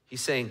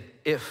 He's saying,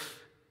 if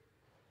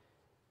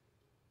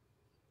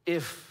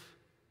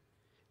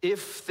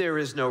there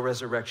is no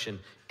resurrection,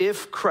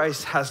 if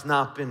Christ has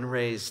not been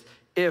raised,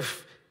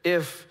 if.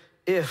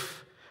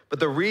 But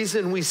the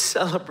reason we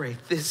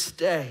celebrate this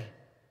day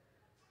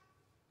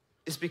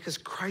is because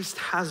Christ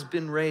has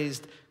been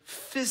raised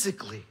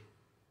physically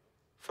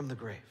from the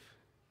grave.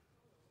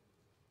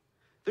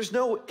 There's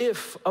no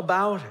if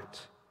about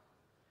it.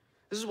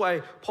 This is why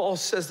Paul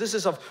says this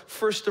is of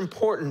first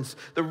importance.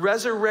 The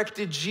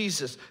resurrected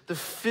Jesus, the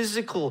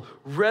physical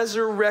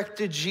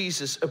resurrected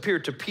Jesus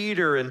appeared to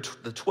Peter and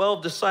the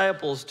 12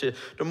 disciples, to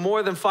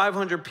more than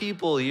 500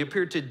 people. He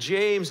appeared to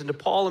James and to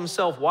Paul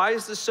himself. Why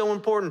is this so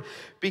important?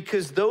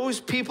 Because those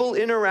people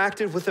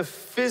interacted with a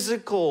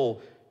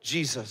physical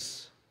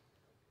Jesus.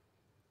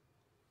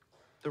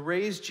 The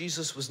raised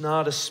Jesus was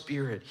not a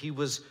spirit. He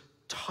was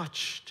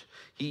touched.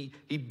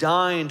 He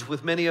dined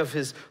with many of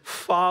his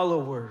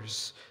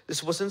followers.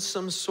 This wasn't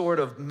some sort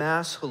of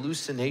mass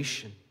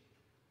hallucination.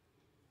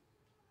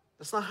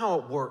 That's not how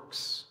it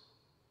works.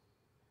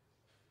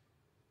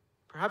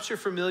 Perhaps you're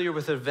familiar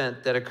with an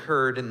event that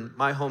occurred in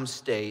my home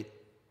state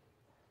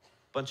a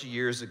bunch of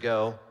years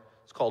ago.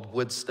 It's called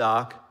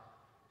Woodstock.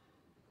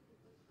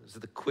 It was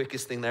the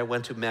quickest thing that I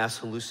went to mass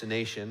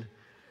hallucination.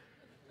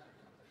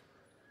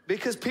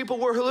 Because people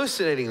were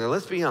hallucinating there,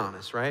 let's be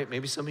honest, right?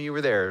 Maybe some of you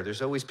were there.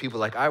 There's always people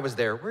like, I was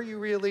there. Were you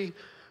really?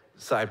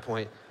 Side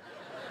point.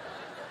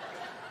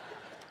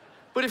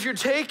 But if you're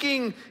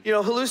taking,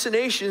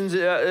 hallucinations,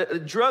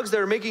 drugs that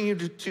are making you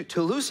to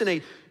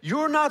hallucinate,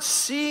 you're not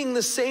seeing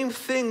the same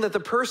thing that the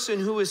person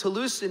who is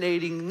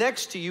hallucinating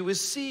next to you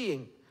is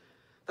seeing.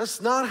 That's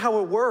not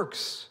how it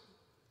works.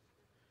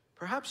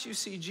 Perhaps you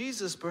see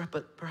Jesus,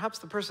 but perhaps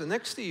the person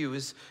next to you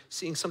is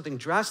seeing something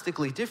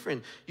drastically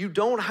different. You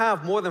don't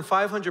have more than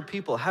 500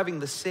 people having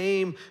the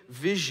same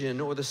vision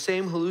or the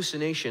same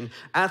hallucination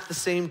at the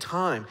same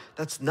time.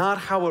 That's not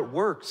how it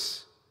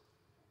works.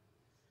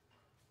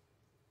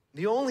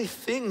 The only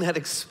thing that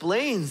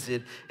explains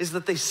it is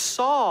that they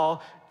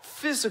saw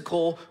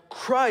physical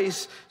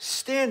Christ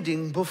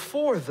standing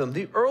before them.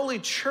 The early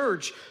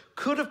church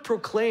could have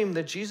proclaimed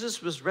that Jesus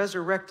was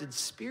resurrected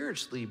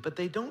spiritually, but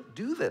they don't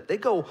do that. They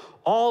go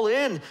all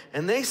in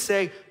and they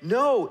say,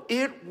 no,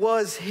 it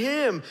was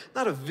him.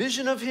 Not a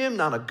vision of him,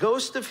 not a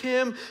ghost of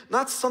him,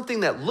 not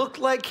something that looked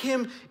like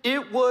him.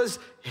 It was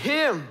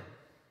him.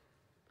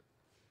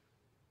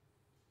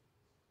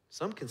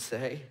 Some can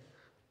say,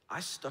 I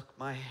stuck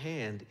my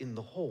hand in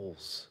the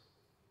holes.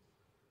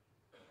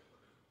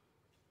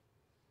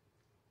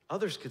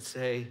 Others could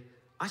say,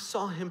 I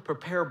saw him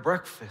prepare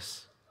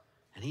breakfast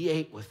and he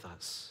ate with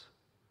us.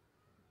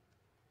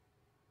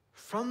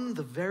 From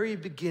the very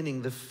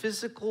beginning, the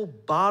physical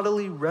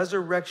bodily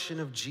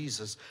resurrection of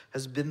Jesus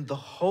has been the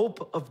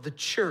hope of the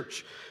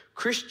church.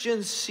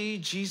 Christians see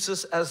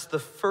Jesus as the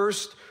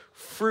first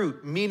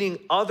fruit, meaning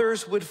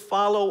others would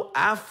follow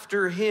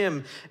after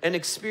him and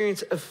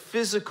experience a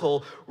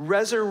physical,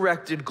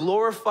 resurrected,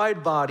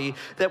 glorified body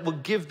that will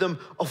give them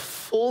a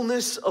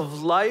fullness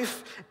of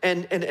life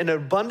and an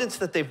abundance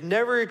that they've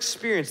never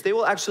experienced. They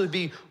will actually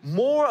be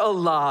more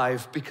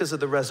alive because of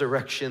the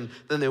resurrection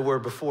than they were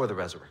before the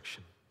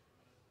resurrection.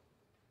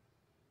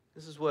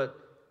 This is what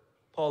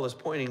Paul is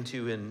pointing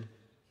to in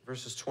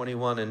verses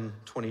 21 and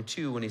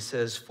 22 when he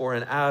says, for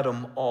in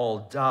Adam all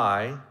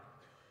die.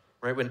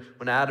 Right,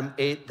 when Adam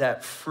ate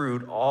that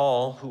fruit,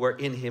 all who are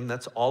in him,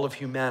 that's all of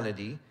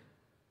humanity,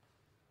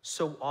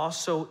 so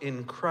also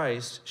in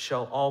Christ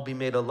shall all be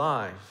made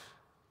alive.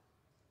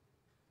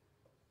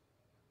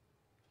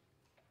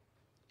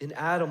 In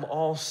Adam,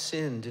 all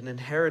sinned and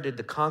inherited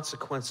the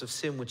consequence of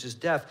sin, which is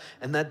death.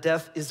 And that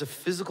death is a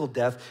physical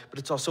death, but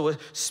it's also a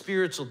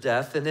spiritual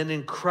death. And then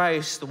in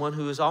Christ, the one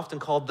who is often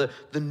called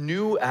the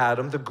new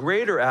Adam, the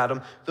greater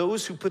Adam,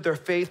 those who put their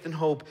faith and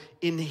hope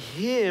in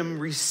him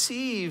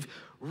receive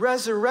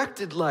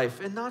resurrected life,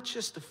 and not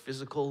just a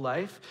physical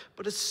life,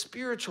 but a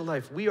spiritual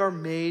life. We are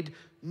made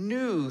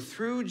new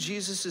through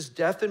Jesus'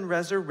 death and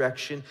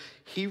resurrection.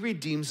 He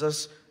redeems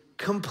us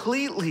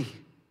completely.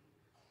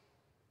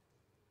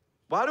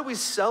 Why do we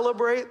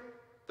celebrate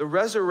the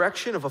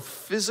resurrection of a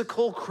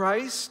physical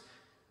Christ?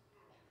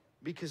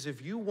 Because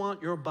if you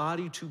want your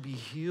body to be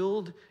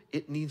healed,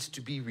 it needs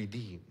to be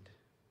redeemed.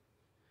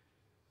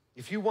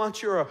 If you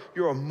want your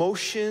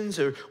emotions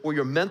or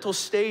your mental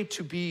state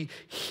to be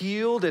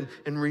healed and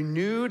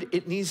renewed,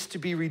 it needs to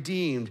be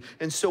redeemed.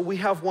 And so we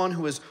have one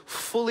who is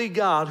fully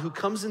God, who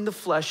comes in the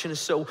flesh and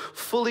is so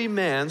fully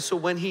man. So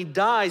when he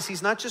dies,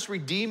 he's not just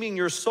redeeming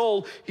your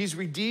soul, he's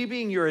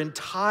redeeming your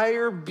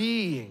entire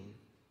being.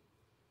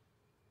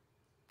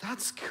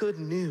 That's good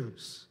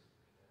news.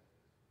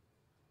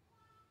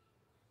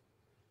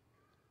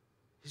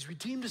 He's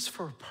redeemed us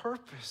for a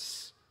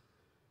purpose.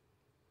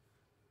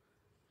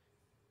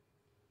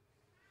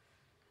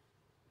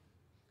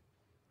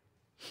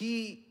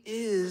 He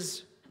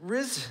is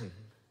risen.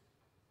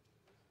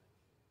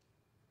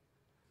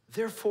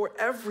 Therefore,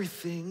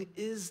 everything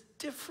is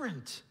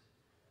different.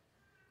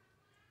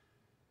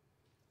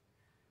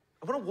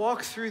 I want to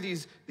walk through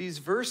these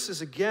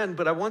verses again,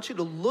 but I want you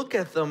to look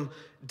at them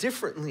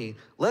differently.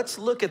 Let's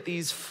look at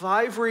these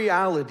 5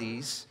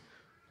 realities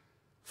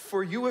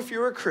for you if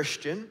you're a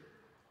Christian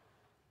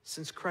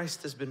since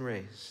Christ has been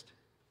raised.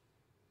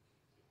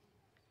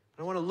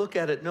 I want to look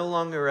at it no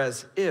longer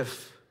as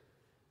if,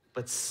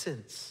 but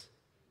since.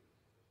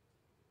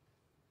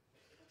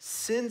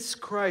 Since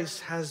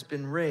Christ has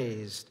been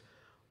raised,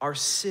 our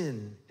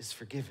sin is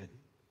forgiven.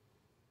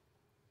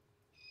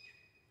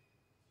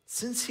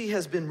 Since he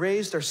has been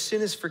raised, our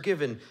sin is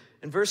forgiven.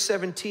 In verse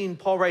 17,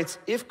 Paul writes,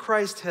 if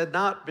Christ had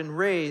not been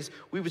raised,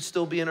 we would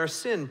still be in our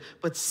sin.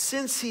 But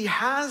since he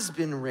has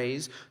been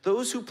raised,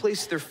 those who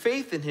place their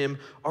faith in him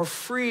are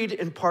freed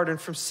and pardoned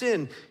from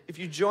sin. If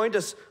you joined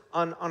us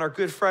on our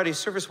Good Friday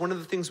service, one of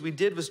the things we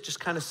did was just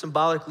kind of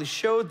symbolically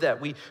showed that.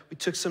 We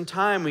took some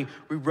time, we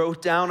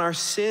wrote down our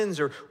sins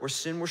or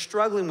sin we're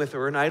struggling with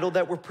or an idol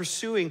that we're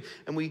pursuing,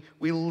 and we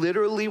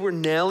literally were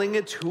nailing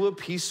it to a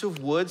piece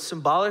of wood,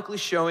 symbolically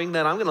showing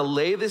that I'm gonna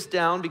lay this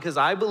down because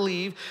I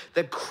believe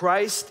that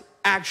Christ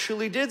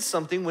actually did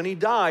something when he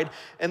died,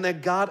 and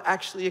that God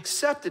actually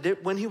accepted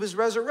it when he was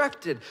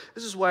resurrected.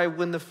 This is why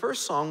when the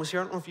first song was here,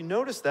 I don't know if you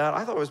noticed that,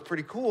 I thought it was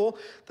pretty cool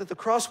that the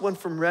cross went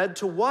from red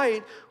to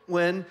white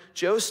when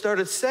Joe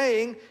started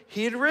saying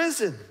he had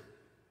risen.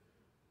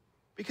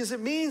 Because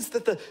it means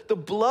that the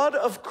blood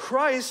of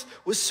Christ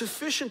was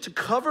sufficient to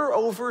cover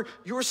over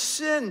your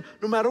sin,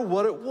 no matter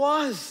what it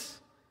was.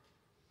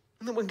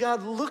 And then when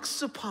God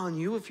looks upon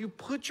you, if you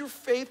put your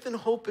faith and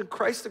hope in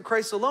Christ and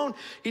Christ alone,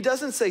 he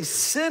doesn't say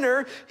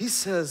sinner, he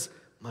says,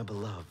 my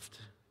beloved.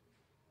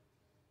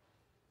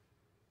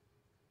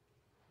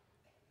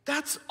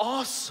 That's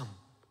awesome.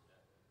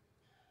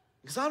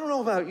 Because I don't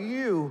know about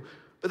you,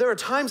 but there are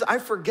times I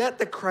forget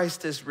that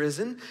Christ has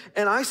risen,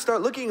 and I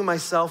start looking at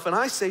myself and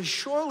I say,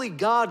 surely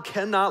God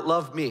cannot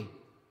love me.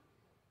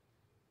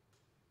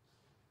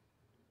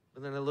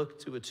 But then I look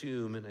to a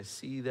tomb and I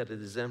see that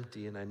it is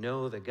empty, and I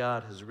know that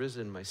God has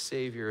risen, my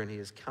Savior, and he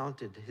has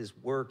counted his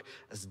work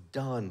as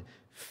done,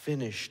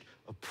 finished,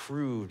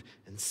 approved,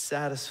 and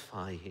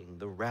satisfying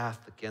the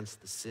wrath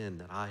against the sin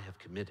that I have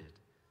committed.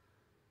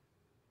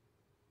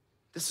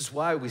 This is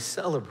why we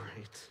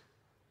celebrate.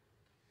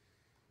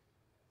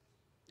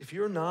 If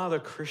you're not a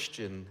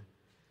Christian,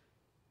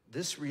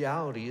 this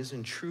reality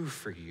isn't true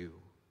for you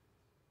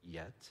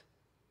yet.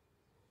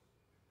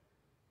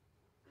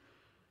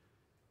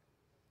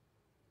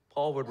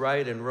 Paul would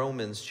write in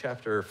Romans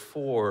chapter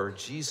 4,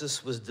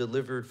 Jesus was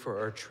delivered for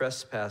our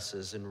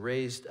trespasses and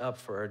raised up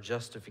for our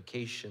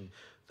justification.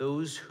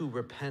 Those who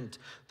repent,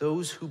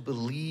 those who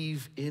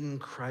believe in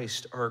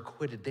Christ are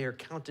acquitted. They are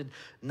counted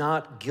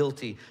not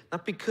guilty,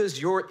 not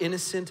because you're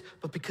innocent,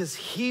 but because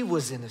he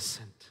was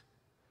innocent.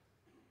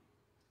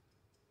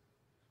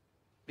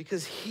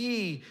 Because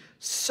he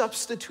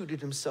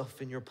substituted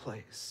himself in your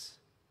place.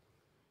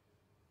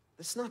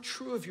 That's not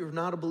true if you're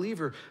not a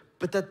believer,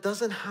 but that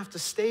doesn't have to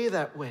stay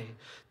that way.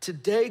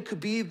 Today could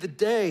be the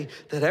day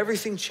that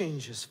everything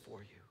changes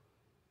for you.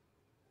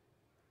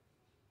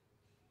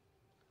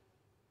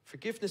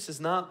 Forgiveness is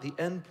not the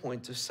end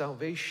point of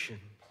salvation.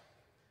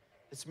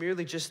 It's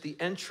merely just the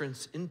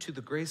entrance into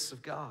the grace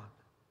of God.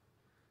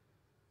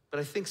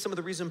 But I think some of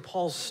the reason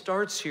Paul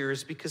starts here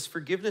is because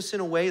forgiveness in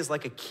a way is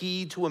like a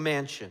key to a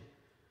mansion.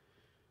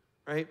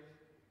 Right?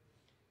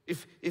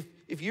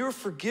 If you're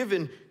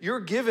forgiven, you're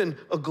given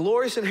a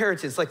glorious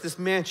inheritance, like this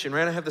mansion,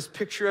 right? I have this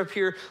picture up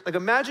here. Like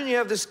imagine you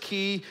have this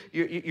key,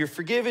 you're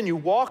forgiven, you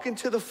walk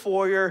into the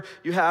foyer,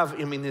 you have,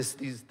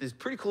 these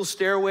pretty cool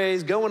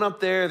stairways going up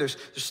there, there's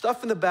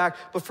stuff in the back,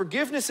 but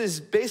forgiveness is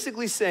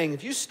basically saying,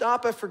 if you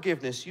stop at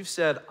forgiveness, you've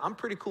said, I'm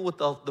pretty cool with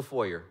the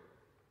foyer.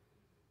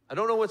 I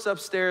don't know what's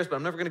upstairs, but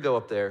I'm never gonna go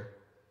up there.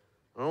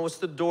 I don't know what's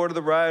the door to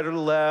the right or the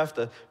left.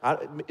 If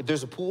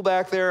there's a pool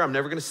back there, I'm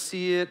never gonna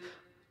see it.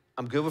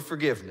 I'm good with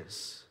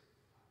forgiveness.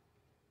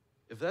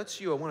 If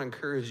that's you, I want to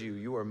encourage you.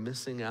 You are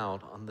missing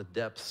out on the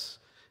depths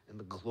and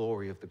the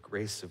glory of the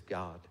grace of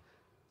God.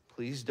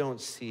 Please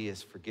don't see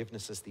as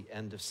forgiveness as the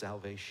end of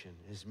salvation.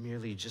 It is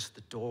merely just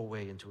the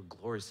doorway into a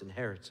glorious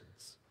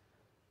inheritance.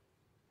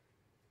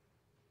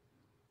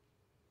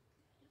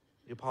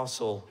 The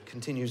apostle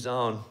continues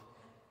on.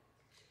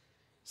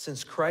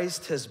 Since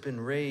Christ has been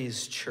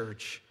raised,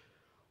 church,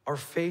 our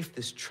faith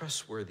is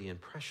trustworthy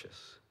and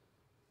precious.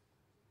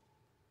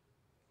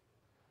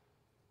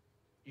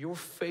 Your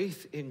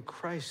faith in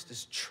Christ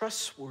is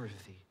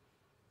trustworthy.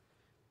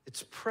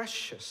 It's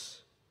precious.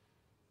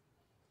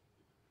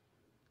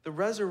 The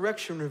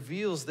resurrection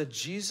reveals that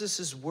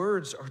Jesus'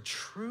 words are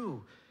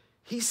true.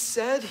 He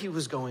said he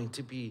was going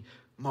to be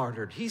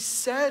martyred. He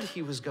said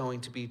he was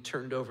going to be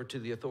turned over to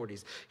the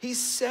authorities. He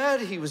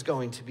said he was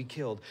going to be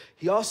killed.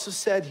 He also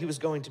said he was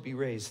going to be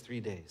raised 3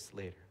 days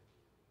later.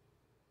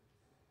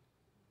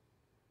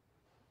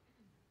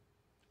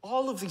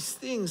 All of these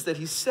things that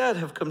he said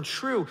have come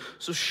true,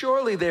 so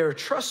surely they are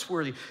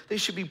trustworthy. They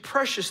should be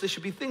precious. They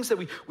should be things that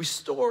we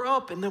store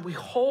up and that we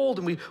hold,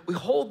 and we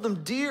hold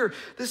them dear.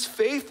 This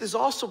faith is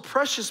also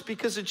precious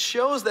because it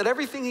shows that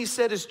everything he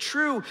said is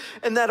true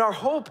and that our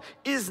hope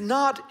is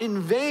not in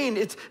vain.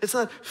 It's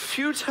not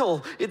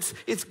futile. It's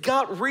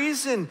got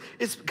reason.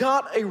 It's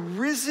got a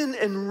risen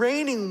and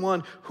reigning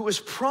one who has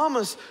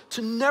promised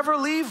to never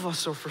leave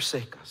us or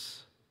forsake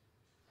us.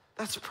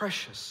 That's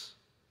precious.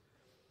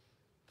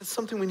 That's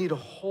something we need to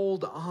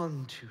hold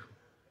on to.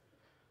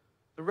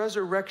 The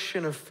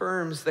resurrection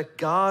affirms that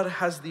God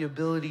has the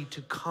ability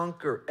to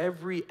conquer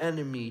every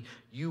enemy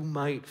you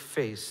might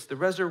face. The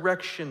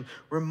resurrection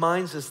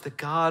reminds us that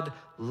God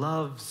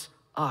loves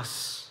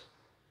us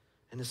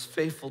and is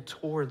faithful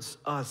towards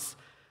us.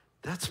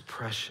 That's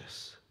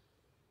precious.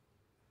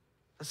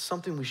 That's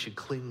something we should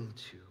cling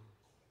to.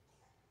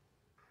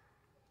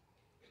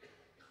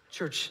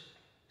 Church,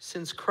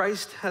 since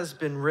Christ has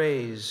been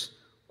raised,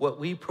 what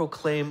we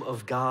proclaim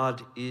of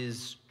God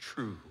is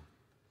true.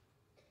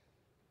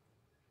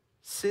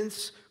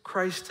 Since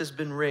Christ has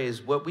been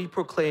raised, what we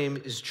proclaim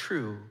is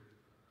true.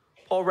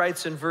 Paul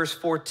writes in verse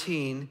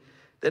 14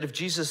 that if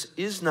Jesus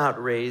is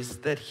not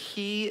raised, that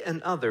he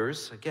and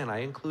others, again, I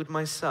include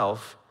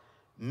myself,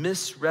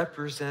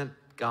 misrepresent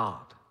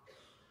God.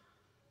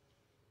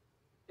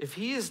 If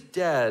he is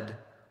dead,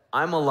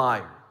 I'm a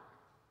liar.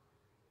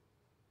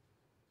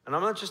 And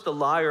I'm not just a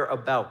liar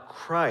about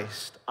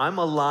Christ. I'm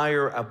a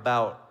liar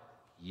about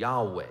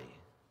Yahweh,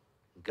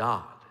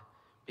 God.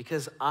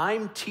 Because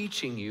I'm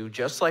teaching you,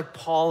 just like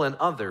Paul and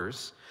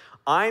others,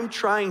 I'm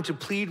trying to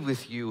plead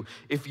with you.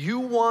 If you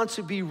want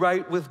to be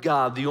right with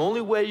God, the only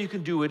way you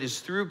can do it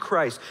is through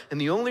Christ. And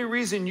the only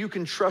reason you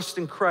can trust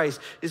in Christ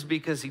is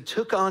because he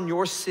took on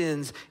your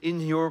sins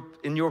in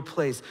your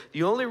place.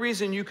 The only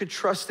reason you could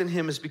trust in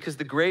him is because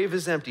the grave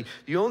is empty.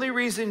 The only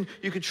reason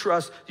you could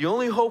trust, the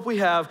only hope we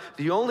have,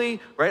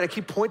 right? I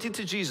keep pointing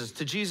to Jesus,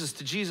 to Jesus,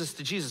 to Jesus,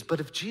 to Jesus. But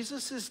if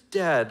Jesus is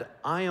dead,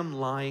 I am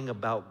lying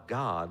about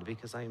God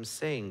because I am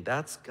saying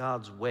that's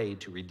God's way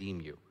to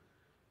redeem you.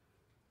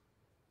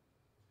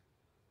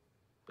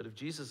 But if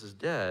Jesus is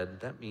dead,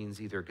 that means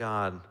either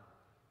God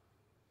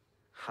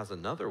has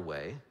another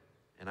way,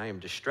 and I am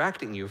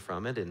distracting you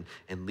from it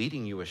and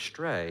leading you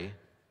astray,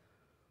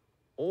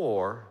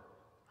 or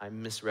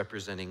I'm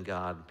misrepresenting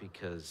God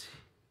because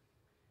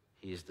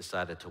he has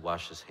decided to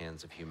wash his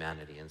hands of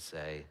humanity and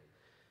say,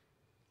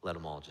 let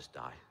them all just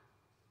die.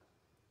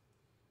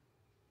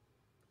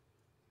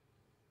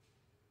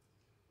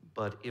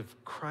 But if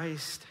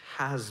Christ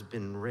has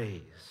been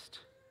raised,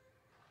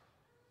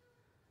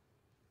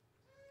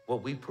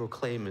 what we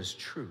proclaim is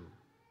true.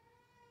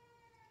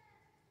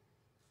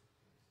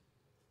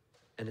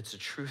 And it's a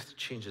truth that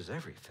changes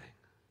everything.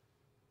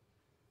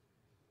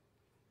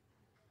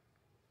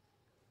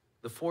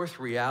 The fourth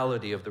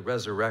reality of the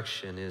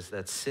resurrection is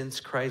that since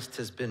Christ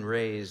has been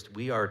raised,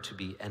 we are to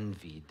be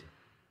envied.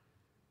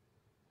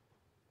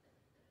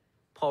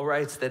 Paul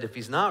writes that if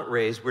he's not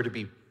raised, we're to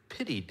be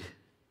pitied.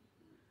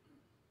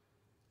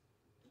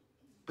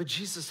 But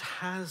Jesus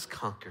has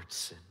conquered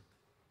sin.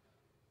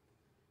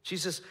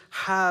 Jesus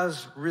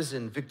has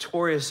risen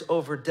victorious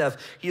over death.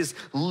 He has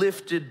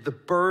lifted the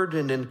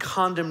burden and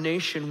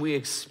condemnation we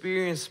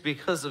experience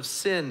because of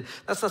sin.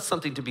 That's not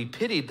something to be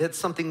pitied. That's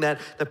something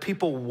that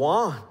people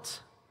want.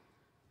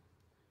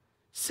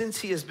 Since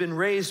he has been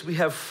raised, we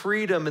have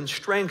freedom and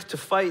strength to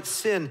fight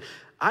sin.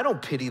 I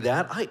don't pity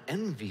that. I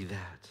envy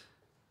that.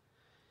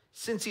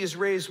 Since he is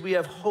raised, we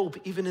have hope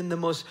even in the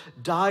most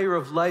dire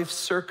of life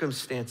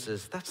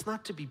circumstances. That's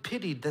not to be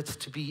pitied. That's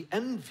to be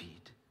envied.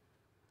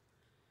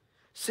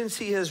 Since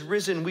he has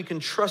risen, we can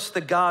trust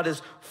that God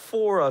is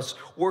for us,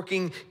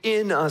 working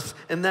in us,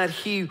 and that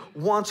he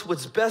wants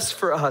what's best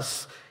for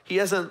us. He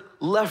hasn't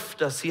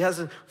left us. He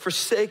hasn't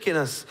forsaken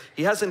us.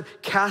 He hasn't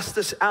cast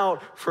us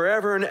out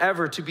forever and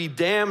ever to be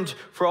damned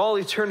for all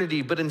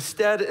eternity, but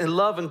instead, in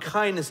love and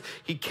kindness,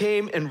 he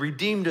came and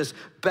redeemed us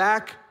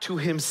back to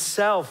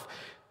himself.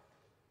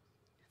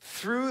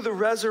 Through the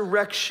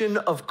resurrection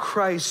of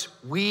Christ,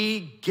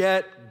 we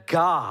get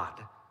God.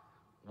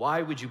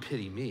 Why would you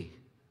pity me?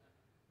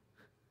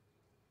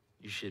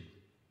 You should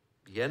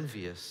be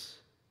envious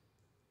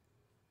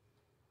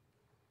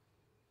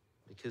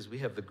because we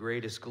have the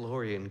greatest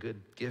glory and good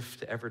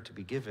gift ever to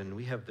be given.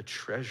 We have the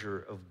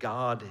treasure of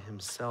God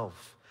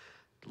himself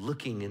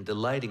looking and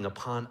delighting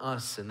upon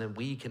us, and then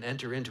we can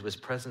enter into his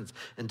presence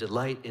and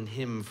delight in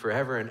him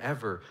forever and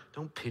ever.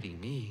 Don't pity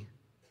me.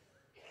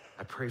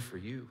 I pray for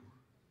you.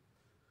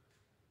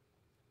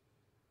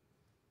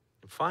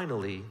 And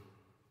finally,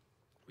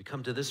 we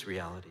come to this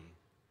reality.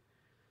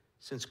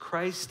 Since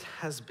Christ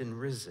has been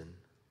risen,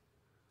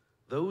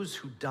 those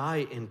who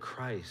die in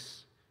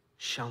Christ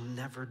shall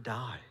never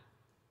die.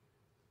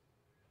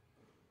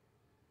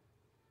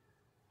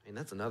 And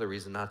that's another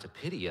reason not to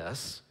pity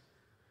us.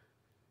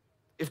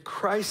 If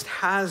Christ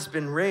has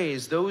been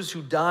raised, those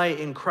who die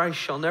in Christ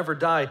shall never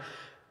die.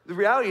 The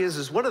reality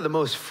is one of the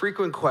most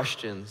frequent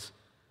questions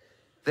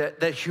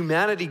that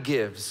humanity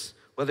gives,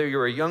 whether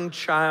you're a young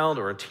child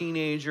or a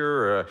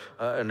teenager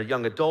or a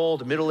young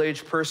adult, a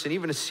middle-aged person,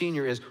 even a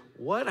senior, is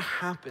what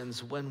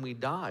happens when we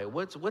die?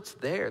 What's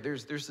there?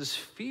 There's this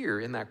fear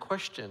in that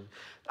question.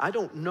 I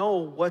don't know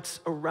what's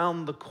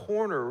around the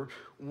corner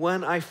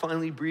when I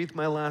finally breathe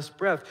my last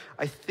breath.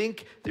 I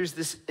think there's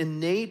this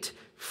innate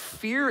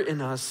fear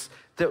in us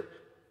that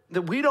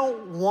we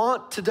don't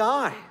want to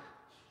die.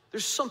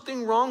 There's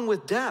something wrong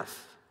with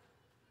death.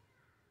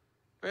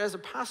 As a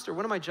pastor,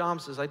 one of my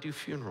jobs is I do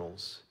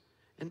funerals.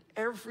 And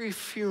every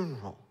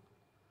funeral,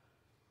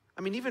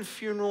 even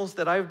funerals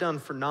that I've done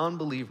for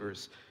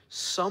non-believers,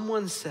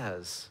 someone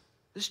says,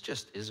 this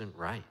just isn't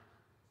right.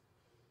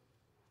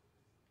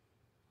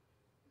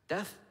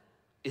 Death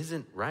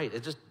isn't right.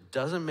 It just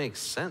doesn't make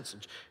sense.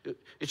 There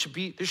should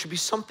be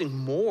something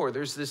more.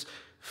 There's this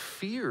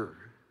fear.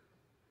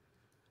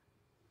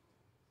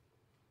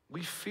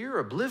 We fear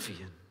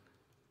oblivion.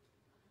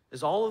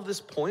 Is all of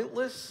this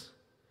pointless?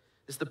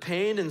 Is the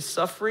pain and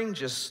suffering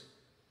just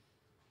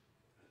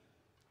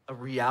a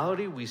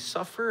reality we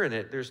suffer and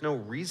there's no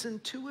reason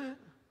to it?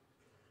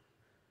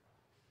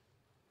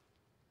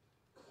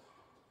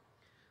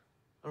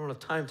 I don't have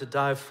time to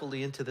dive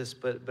fully into this,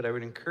 but I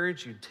would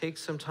encourage you, take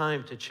some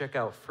time to check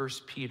out 1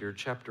 Peter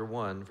chapter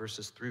 1,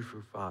 verses 3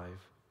 through 5.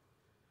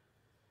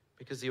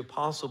 Because the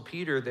Apostle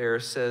Peter there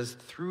says,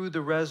 through the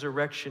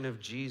resurrection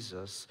of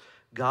Jesus,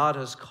 God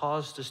has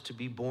caused us to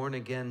be born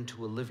again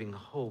to a living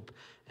hope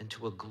and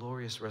to a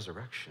glorious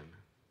resurrection.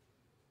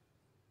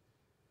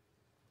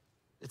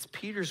 It's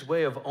Peter's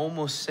way of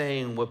almost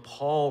saying what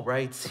Paul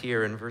writes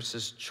here in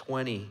verses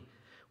 20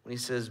 when he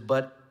says,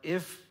 verse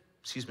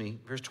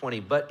 20,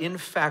 but in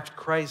fact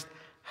Christ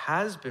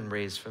has been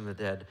raised from the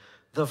dead,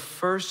 the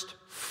first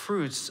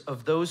fruits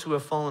of those who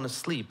have fallen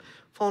asleep.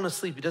 Fallen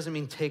asleep, it doesn't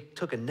mean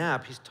took a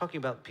nap. He's talking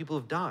about people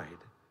who've died. And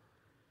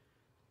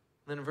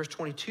then in verse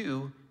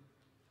 22,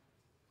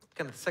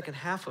 kind of the second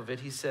half of it,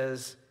 he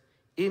says,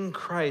 in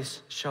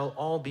Christ shall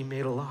all be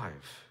made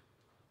alive.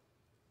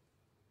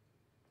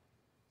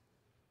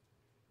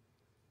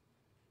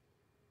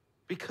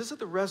 Because of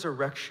the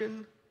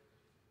resurrection,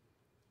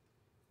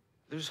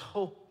 there's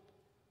hope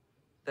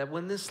that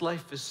when this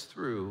life is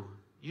through,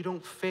 you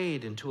don't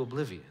fade into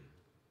oblivion.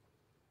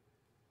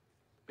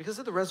 Because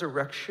of the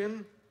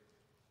resurrection,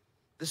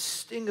 the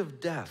sting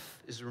of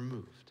death is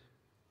removed.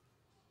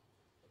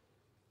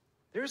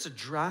 There's a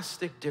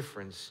drastic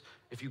difference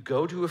if you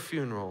go to a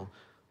funeral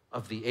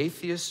of the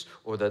atheist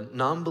or the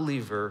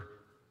non-believer,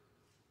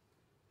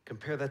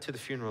 compare that to the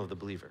funeral of the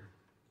believer.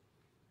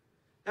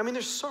 I mean,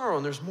 there's sorrow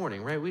and there's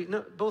mourning, right?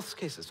 Both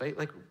cases, right?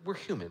 Like, we're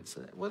humans.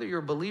 Whether you're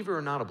a believer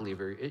or not a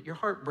believer, your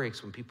heart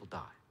breaks when people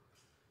die.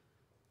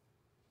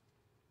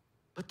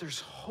 But there's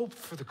hope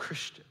for the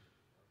Christian.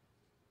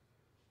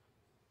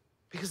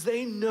 Because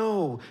they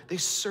know they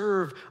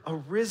serve a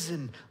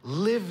risen,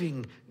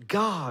 living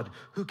God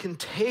who can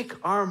take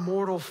our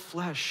mortal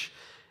flesh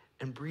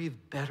and breathe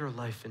better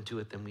life into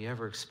it than we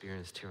ever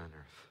experienced here on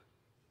earth.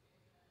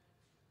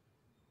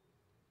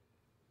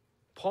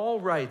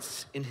 Paul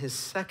writes in his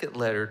second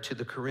letter to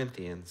the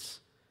Corinthians,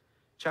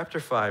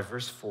 chapter 5,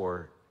 verse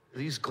 4,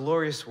 these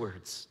glorious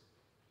words.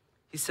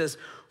 He says,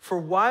 for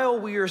while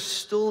we are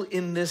still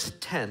in this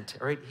tent,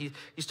 all right,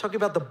 he's talking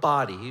about the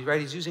body, right?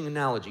 He's using an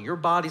analogy. Your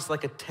body's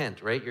like a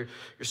tent, right? Your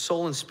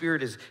soul and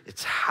spirit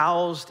it's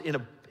housed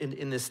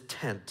in this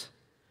tent.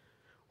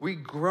 We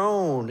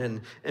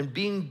groan and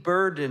being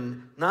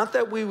burdened, not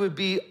that we would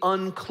be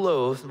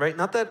unclothed, right?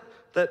 Not that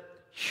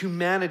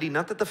humanity,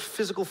 not that the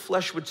physical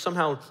flesh would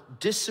somehow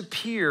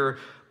disappear,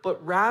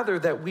 but rather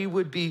that we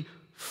would be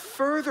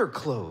further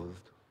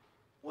clothed.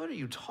 What are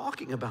you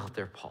talking about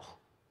there, Paul?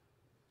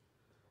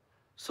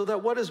 So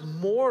that what is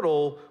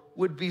mortal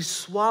would be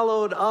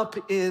swallowed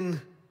up in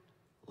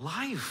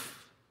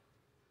life.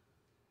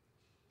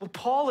 What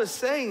Paul is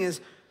saying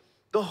is,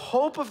 the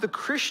hope of the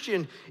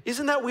Christian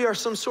isn't that we are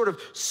some sort of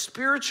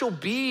spiritual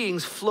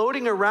beings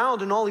floating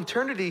around in all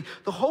eternity.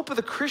 The hope of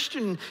the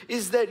Christian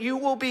is that you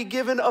will be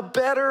given a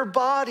better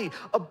body,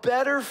 a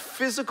better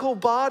physical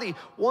body,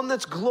 one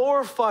that's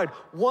glorified,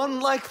 one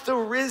like the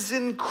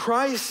risen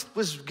Christ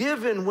was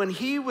given when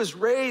he was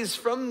raised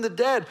from the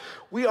dead.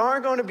 We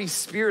aren't going to be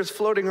spirits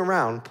floating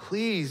around.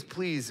 Please,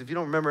 if you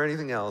don't remember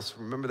anything else,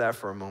 remember that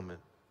for a moment.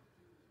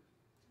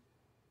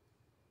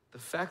 The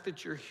fact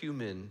that you're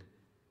human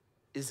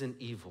isn't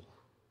evil.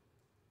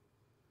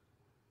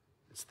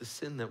 It's the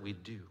sin that we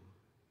do.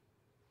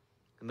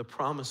 And the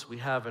promise we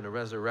have in a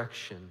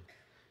resurrection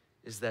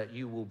is that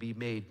you will be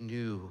made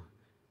new.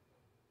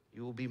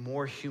 You will be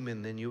more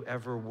human than you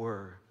ever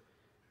were.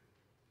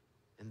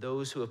 And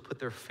those who have put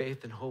their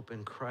faith and hope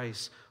in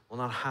Christ will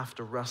not have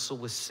to wrestle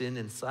with sin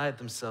inside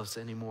themselves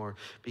anymore,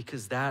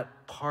 because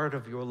that part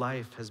of your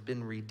life has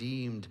been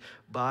redeemed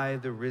by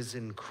the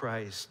risen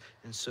Christ.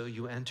 And so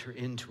you enter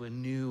into a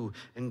new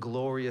and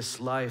glorious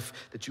life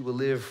that you will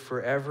live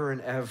forever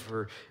and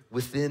ever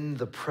within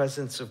the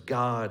presence of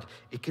God.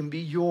 It can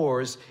be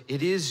yours.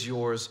 It is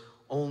yours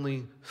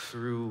only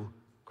through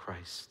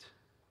Christ.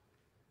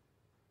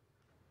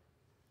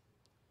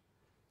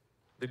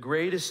 The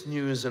greatest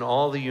news in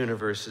all the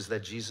universe is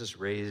that Jesus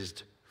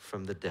raised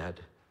from the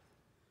dead,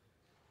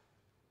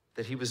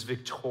 that he was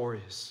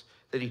victorious,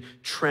 that he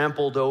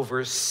trampled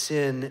over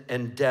sin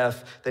and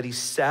death, that he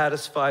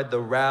satisfied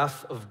the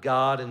wrath of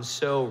God and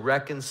so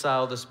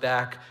reconciled us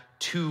back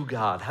to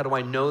God. How do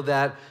I know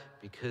that?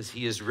 Because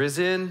he is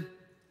risen.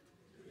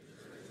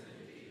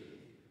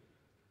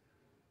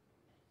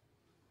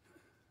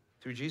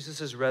 Through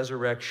Jesus'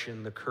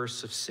 resurrection, the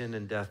curse of sin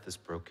and death is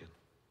broken.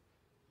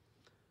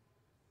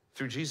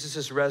 Through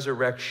Jesus'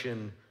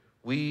 resurrection,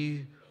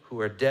 we who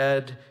are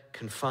dead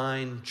can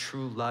find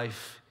true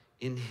life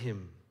in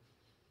him.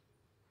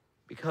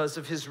 Because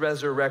of his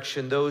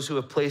resurrection, those who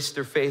have placed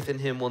their faith in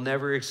him will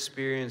never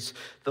experience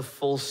the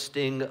full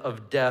sting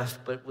of death,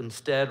 but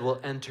instead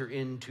will enter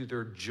into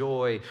their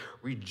joy,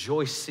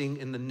 rejoicing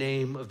in the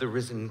name of the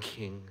risen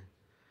King.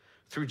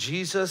 Through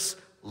Jesus,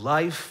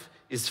 life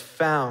is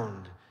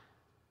found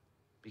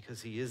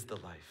because he is the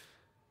life.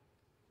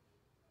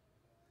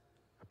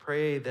 I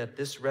pray that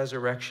this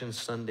Resurrection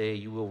Sunday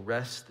you will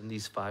rest in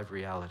these 5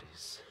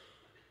 realities.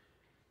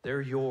 They're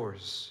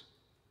yours,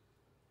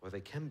 or they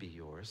can be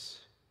yours,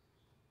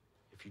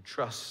 if you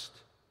trust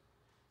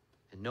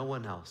in no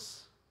one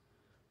else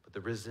but the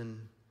risen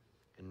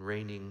and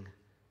reigning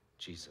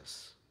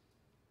Jesus.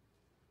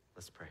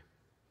 Let's pray.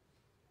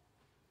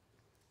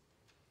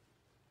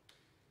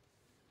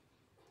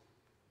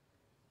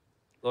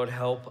 Lord,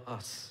 help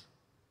us.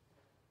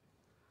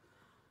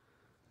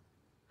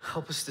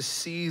 Help us to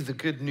see the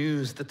good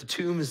news that the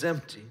tomb is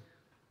empty.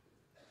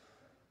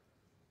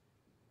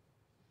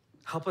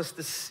 Help us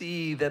to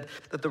see that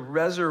the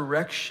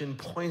resurrection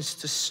points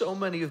to so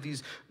many of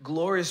these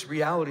glorious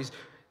realities.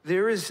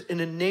 There is an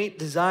innate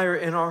desire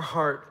in our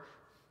heart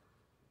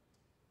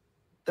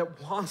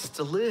that wants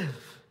to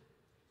live,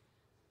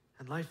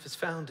 and life is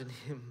found in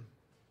him.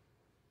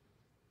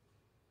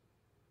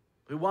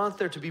 We want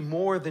there to be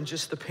more than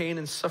just the pain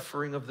and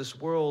suffering of this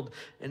world,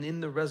 and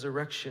in the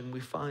resurrection, we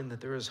find that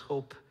there is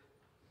hope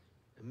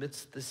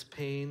amidst this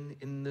pain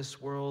in this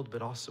world,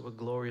 but also a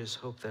glorious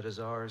hope that is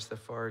ours that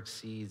far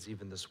exceeds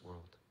even this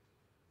world.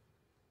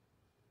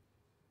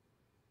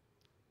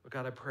 But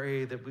God, I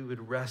pray that we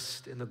would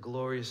rest in the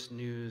glorious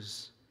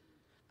news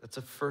that's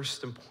of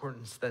first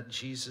importance, that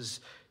Jesus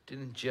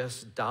didn't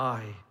just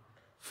die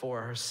for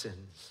our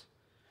sins,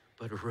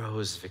 but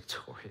rose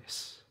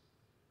victorious.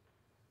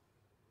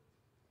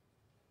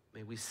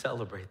 May we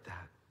celebrate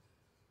that.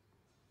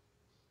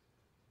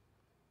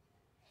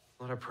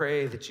 Lord, I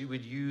pray that you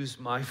would use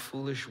my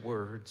foolish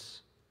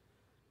words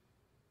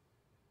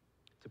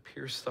to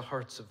pierce the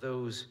hearts of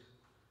those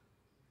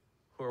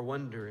who are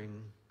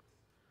wondering,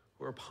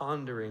 who are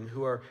pondering,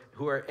 who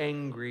are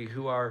angry,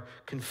 who are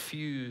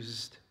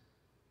confused,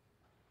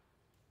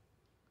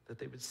 that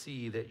they would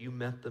see that you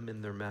met them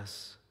in their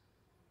mess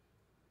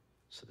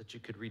so that you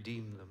could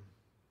redeem them.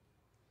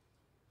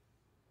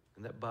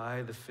 And that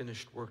by the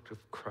finished work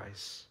of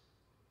Christ,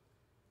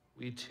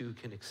 we too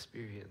can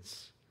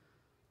experience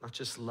not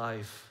just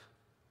life,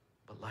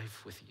 but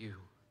life with you.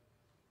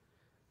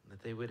 And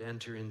that they would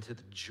enter into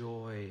the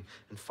joy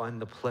and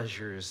find the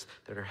pleasures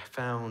that are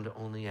found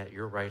only at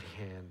your right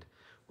hand,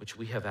 which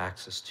we have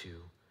access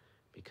to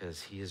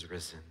because he is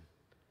risen.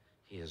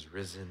 He is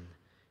risen,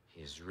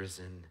 he is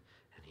risen,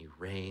 and he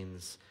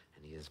reigns,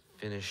 and he is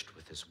finished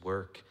with his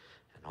work.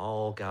 And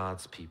all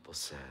God's people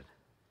said,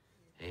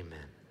 amen.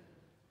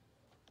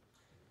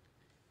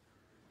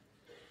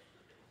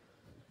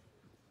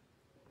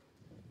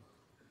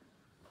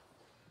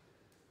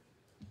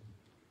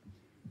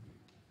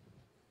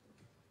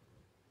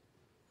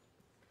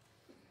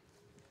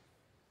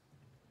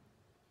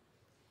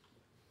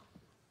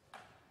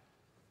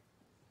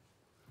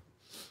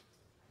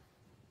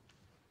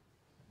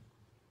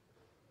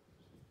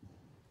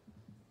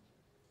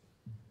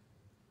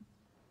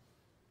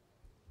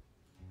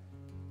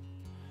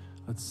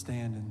 Let's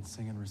stand and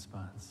sing in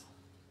response.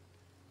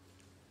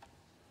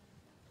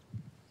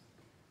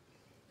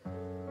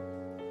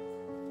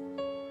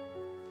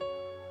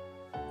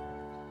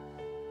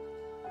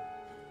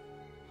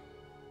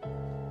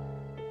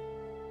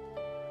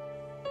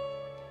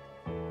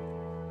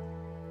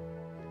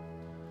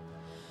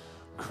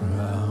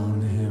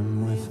 Crown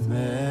him with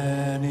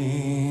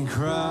many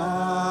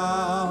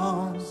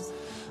crowns,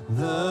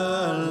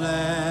 the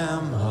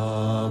Lamb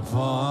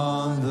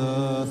upon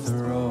the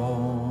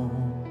throne.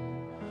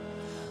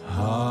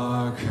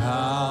 Hark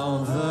how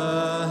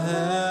the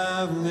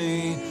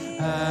heavenly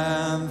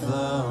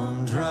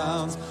anthem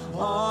drowns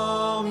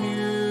all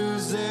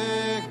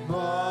music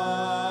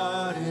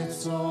but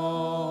its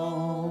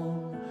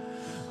own.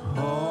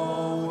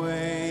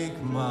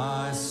 Awake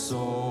my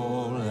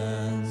soul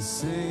and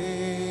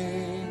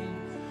sing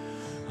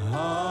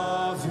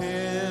of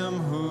him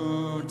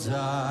who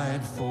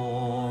died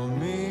for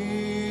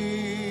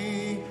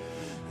me,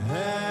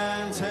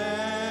 and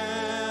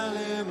tell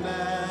him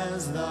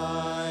as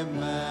thy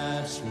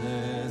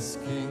matchless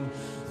King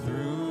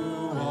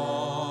through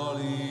all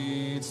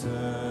eternity.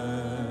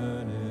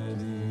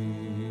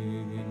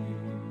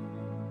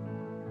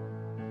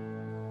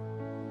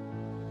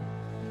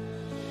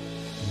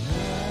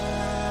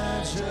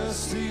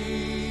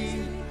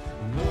 Majesty,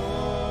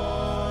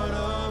 Lord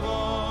of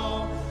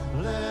all,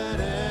 let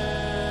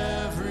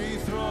every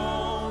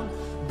throne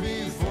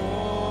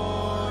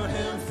before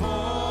him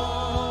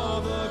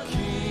fall. The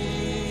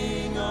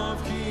King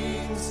of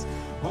kings,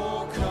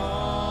 oh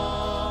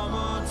come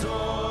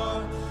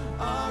adore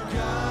our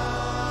God.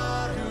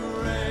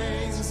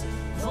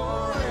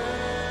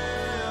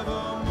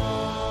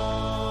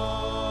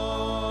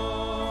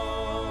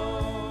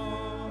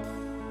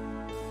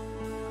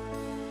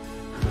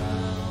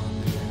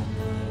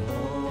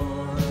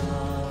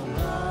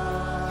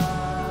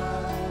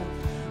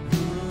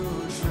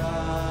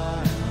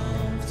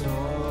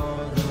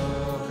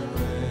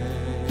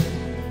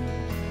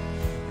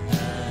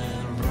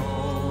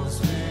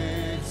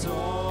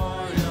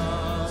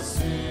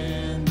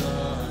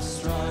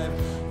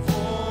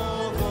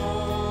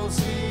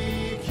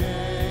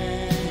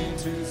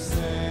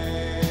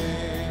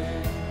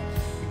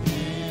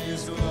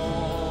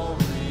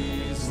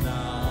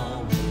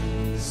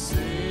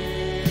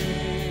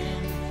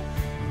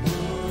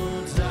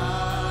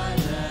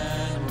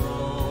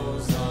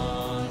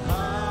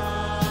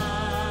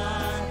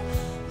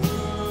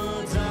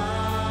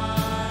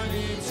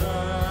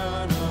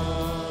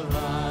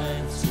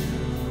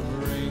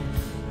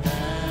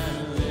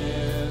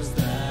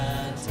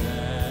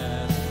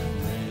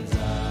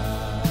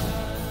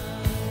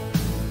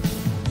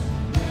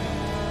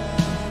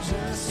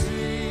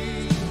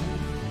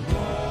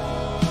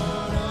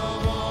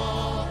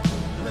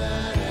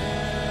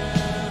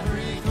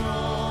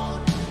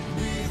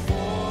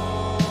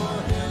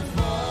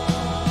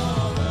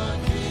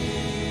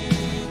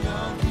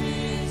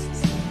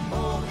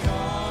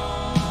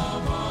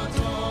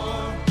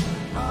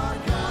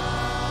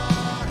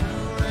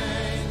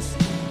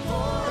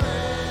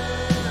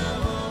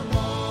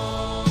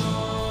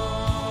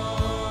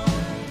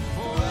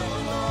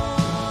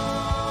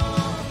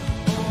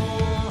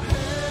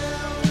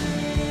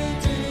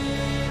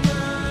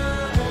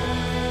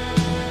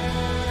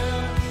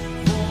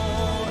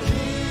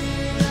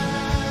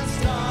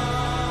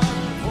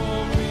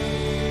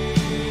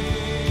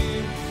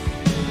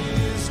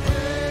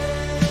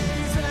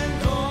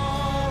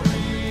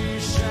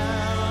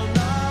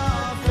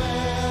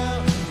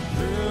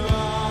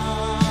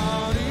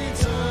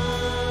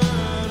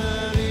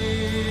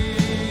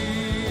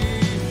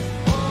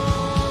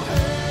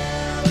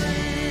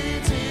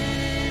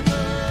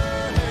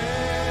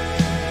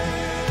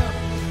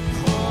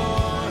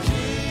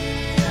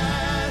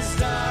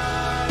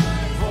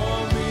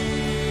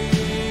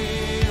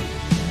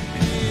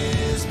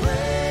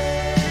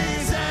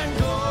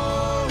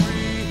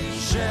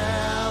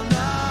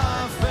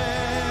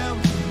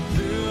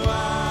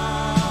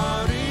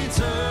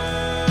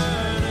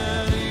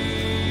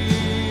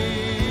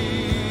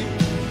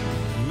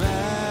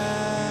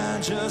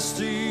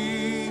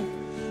 deep,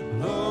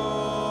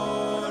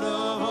 Lord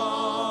of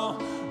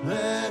all,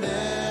 let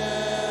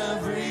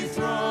every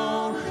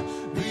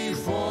throne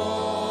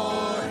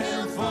before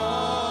him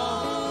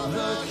fall.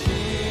 The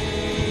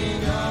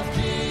King of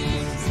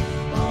Kings,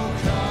 oh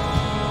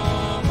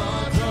come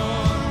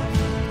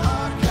adore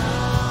our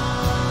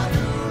God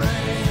who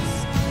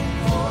reigns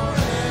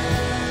forevermore.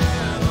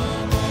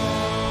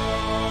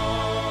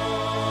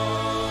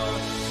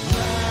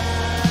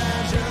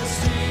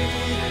 Majesty,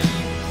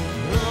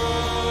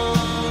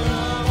 Lord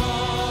of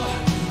all,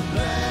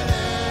 let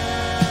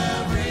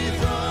every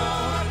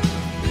throne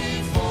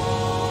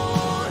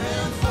before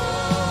him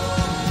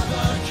fall.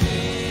 The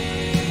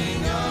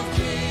King of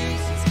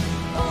Kings,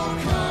 oh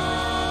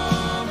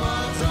come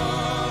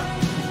adore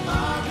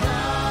our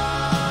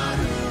God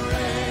who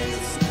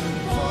reigns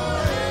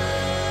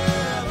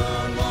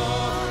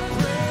forevermore.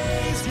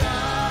 Praise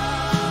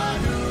God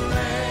who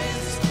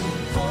reigns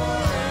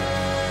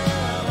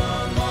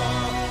forevermore.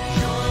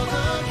 You're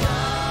the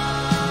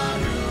God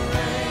who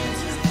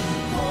reigns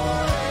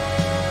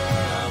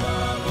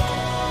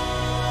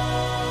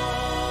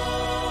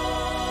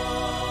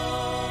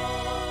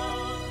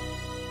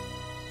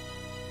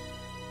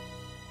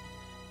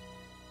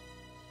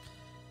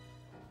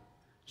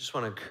Just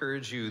want to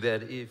encourage you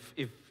that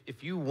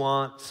if you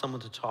want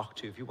someone to talk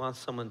to, if you want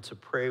someone to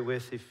pray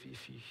with, if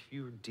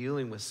you're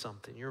dealing with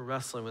something, you're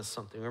wrestling with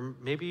something, or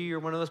maybe you're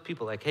one of those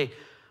people like, hey,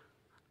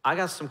 I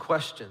got some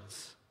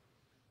questions.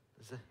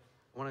 I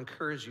want to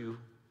encourage you,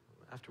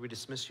 after we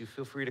dismiss you,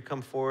 feel free to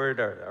come forward.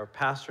 Our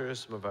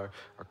pastors, some of our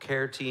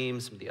care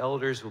teams, some of the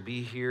elders will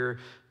be here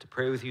to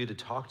pray with you, to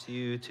talk to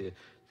you, to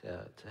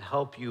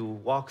help you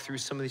walk through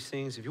some of these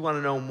things. If you want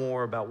to know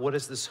more about what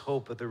is this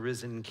hope of the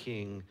risen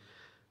King,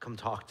 come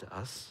talk to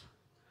us.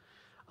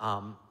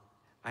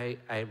 I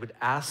would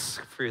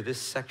ask for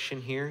this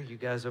section here, you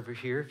guys over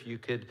here, if you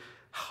could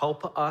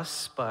help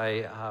us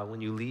by,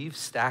 when you leave,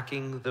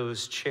 stacking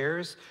those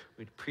chairs.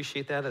 We'd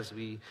appreciate that as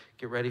we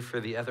get ready for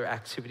the other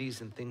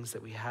activities and things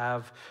that we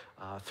have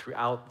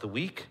throughout the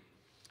week.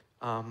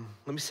 Let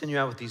me send you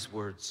out with these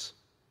words.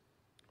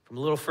 From a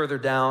little further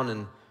down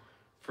in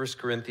 1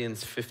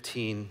 Corinthians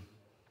 15,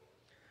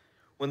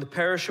 when the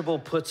perishable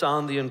puts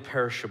on the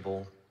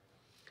imperishable,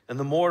 and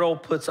the mortal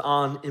puts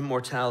on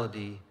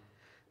immortality,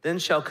 then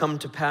shall come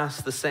to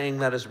pass the saying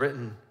that is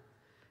written,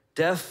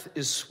 death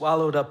is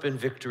swallowed up in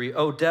victory.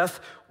 O death,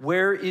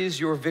 where is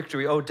your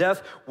victory? O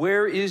death,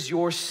 where is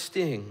your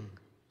sting?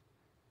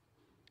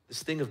 The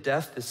sting of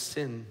death is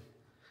sin,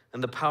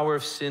 and the power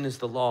of sin is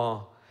the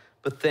law.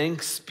 But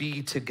thanks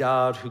be to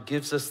God who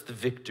gives us the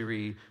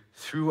victory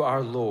through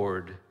our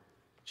Lord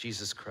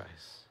Jesus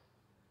Christ.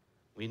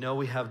 We know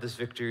we have this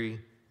victory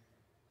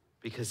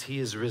because he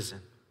is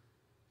risen.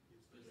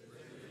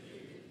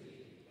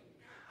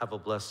 Have a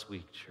blessed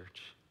week,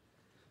 church.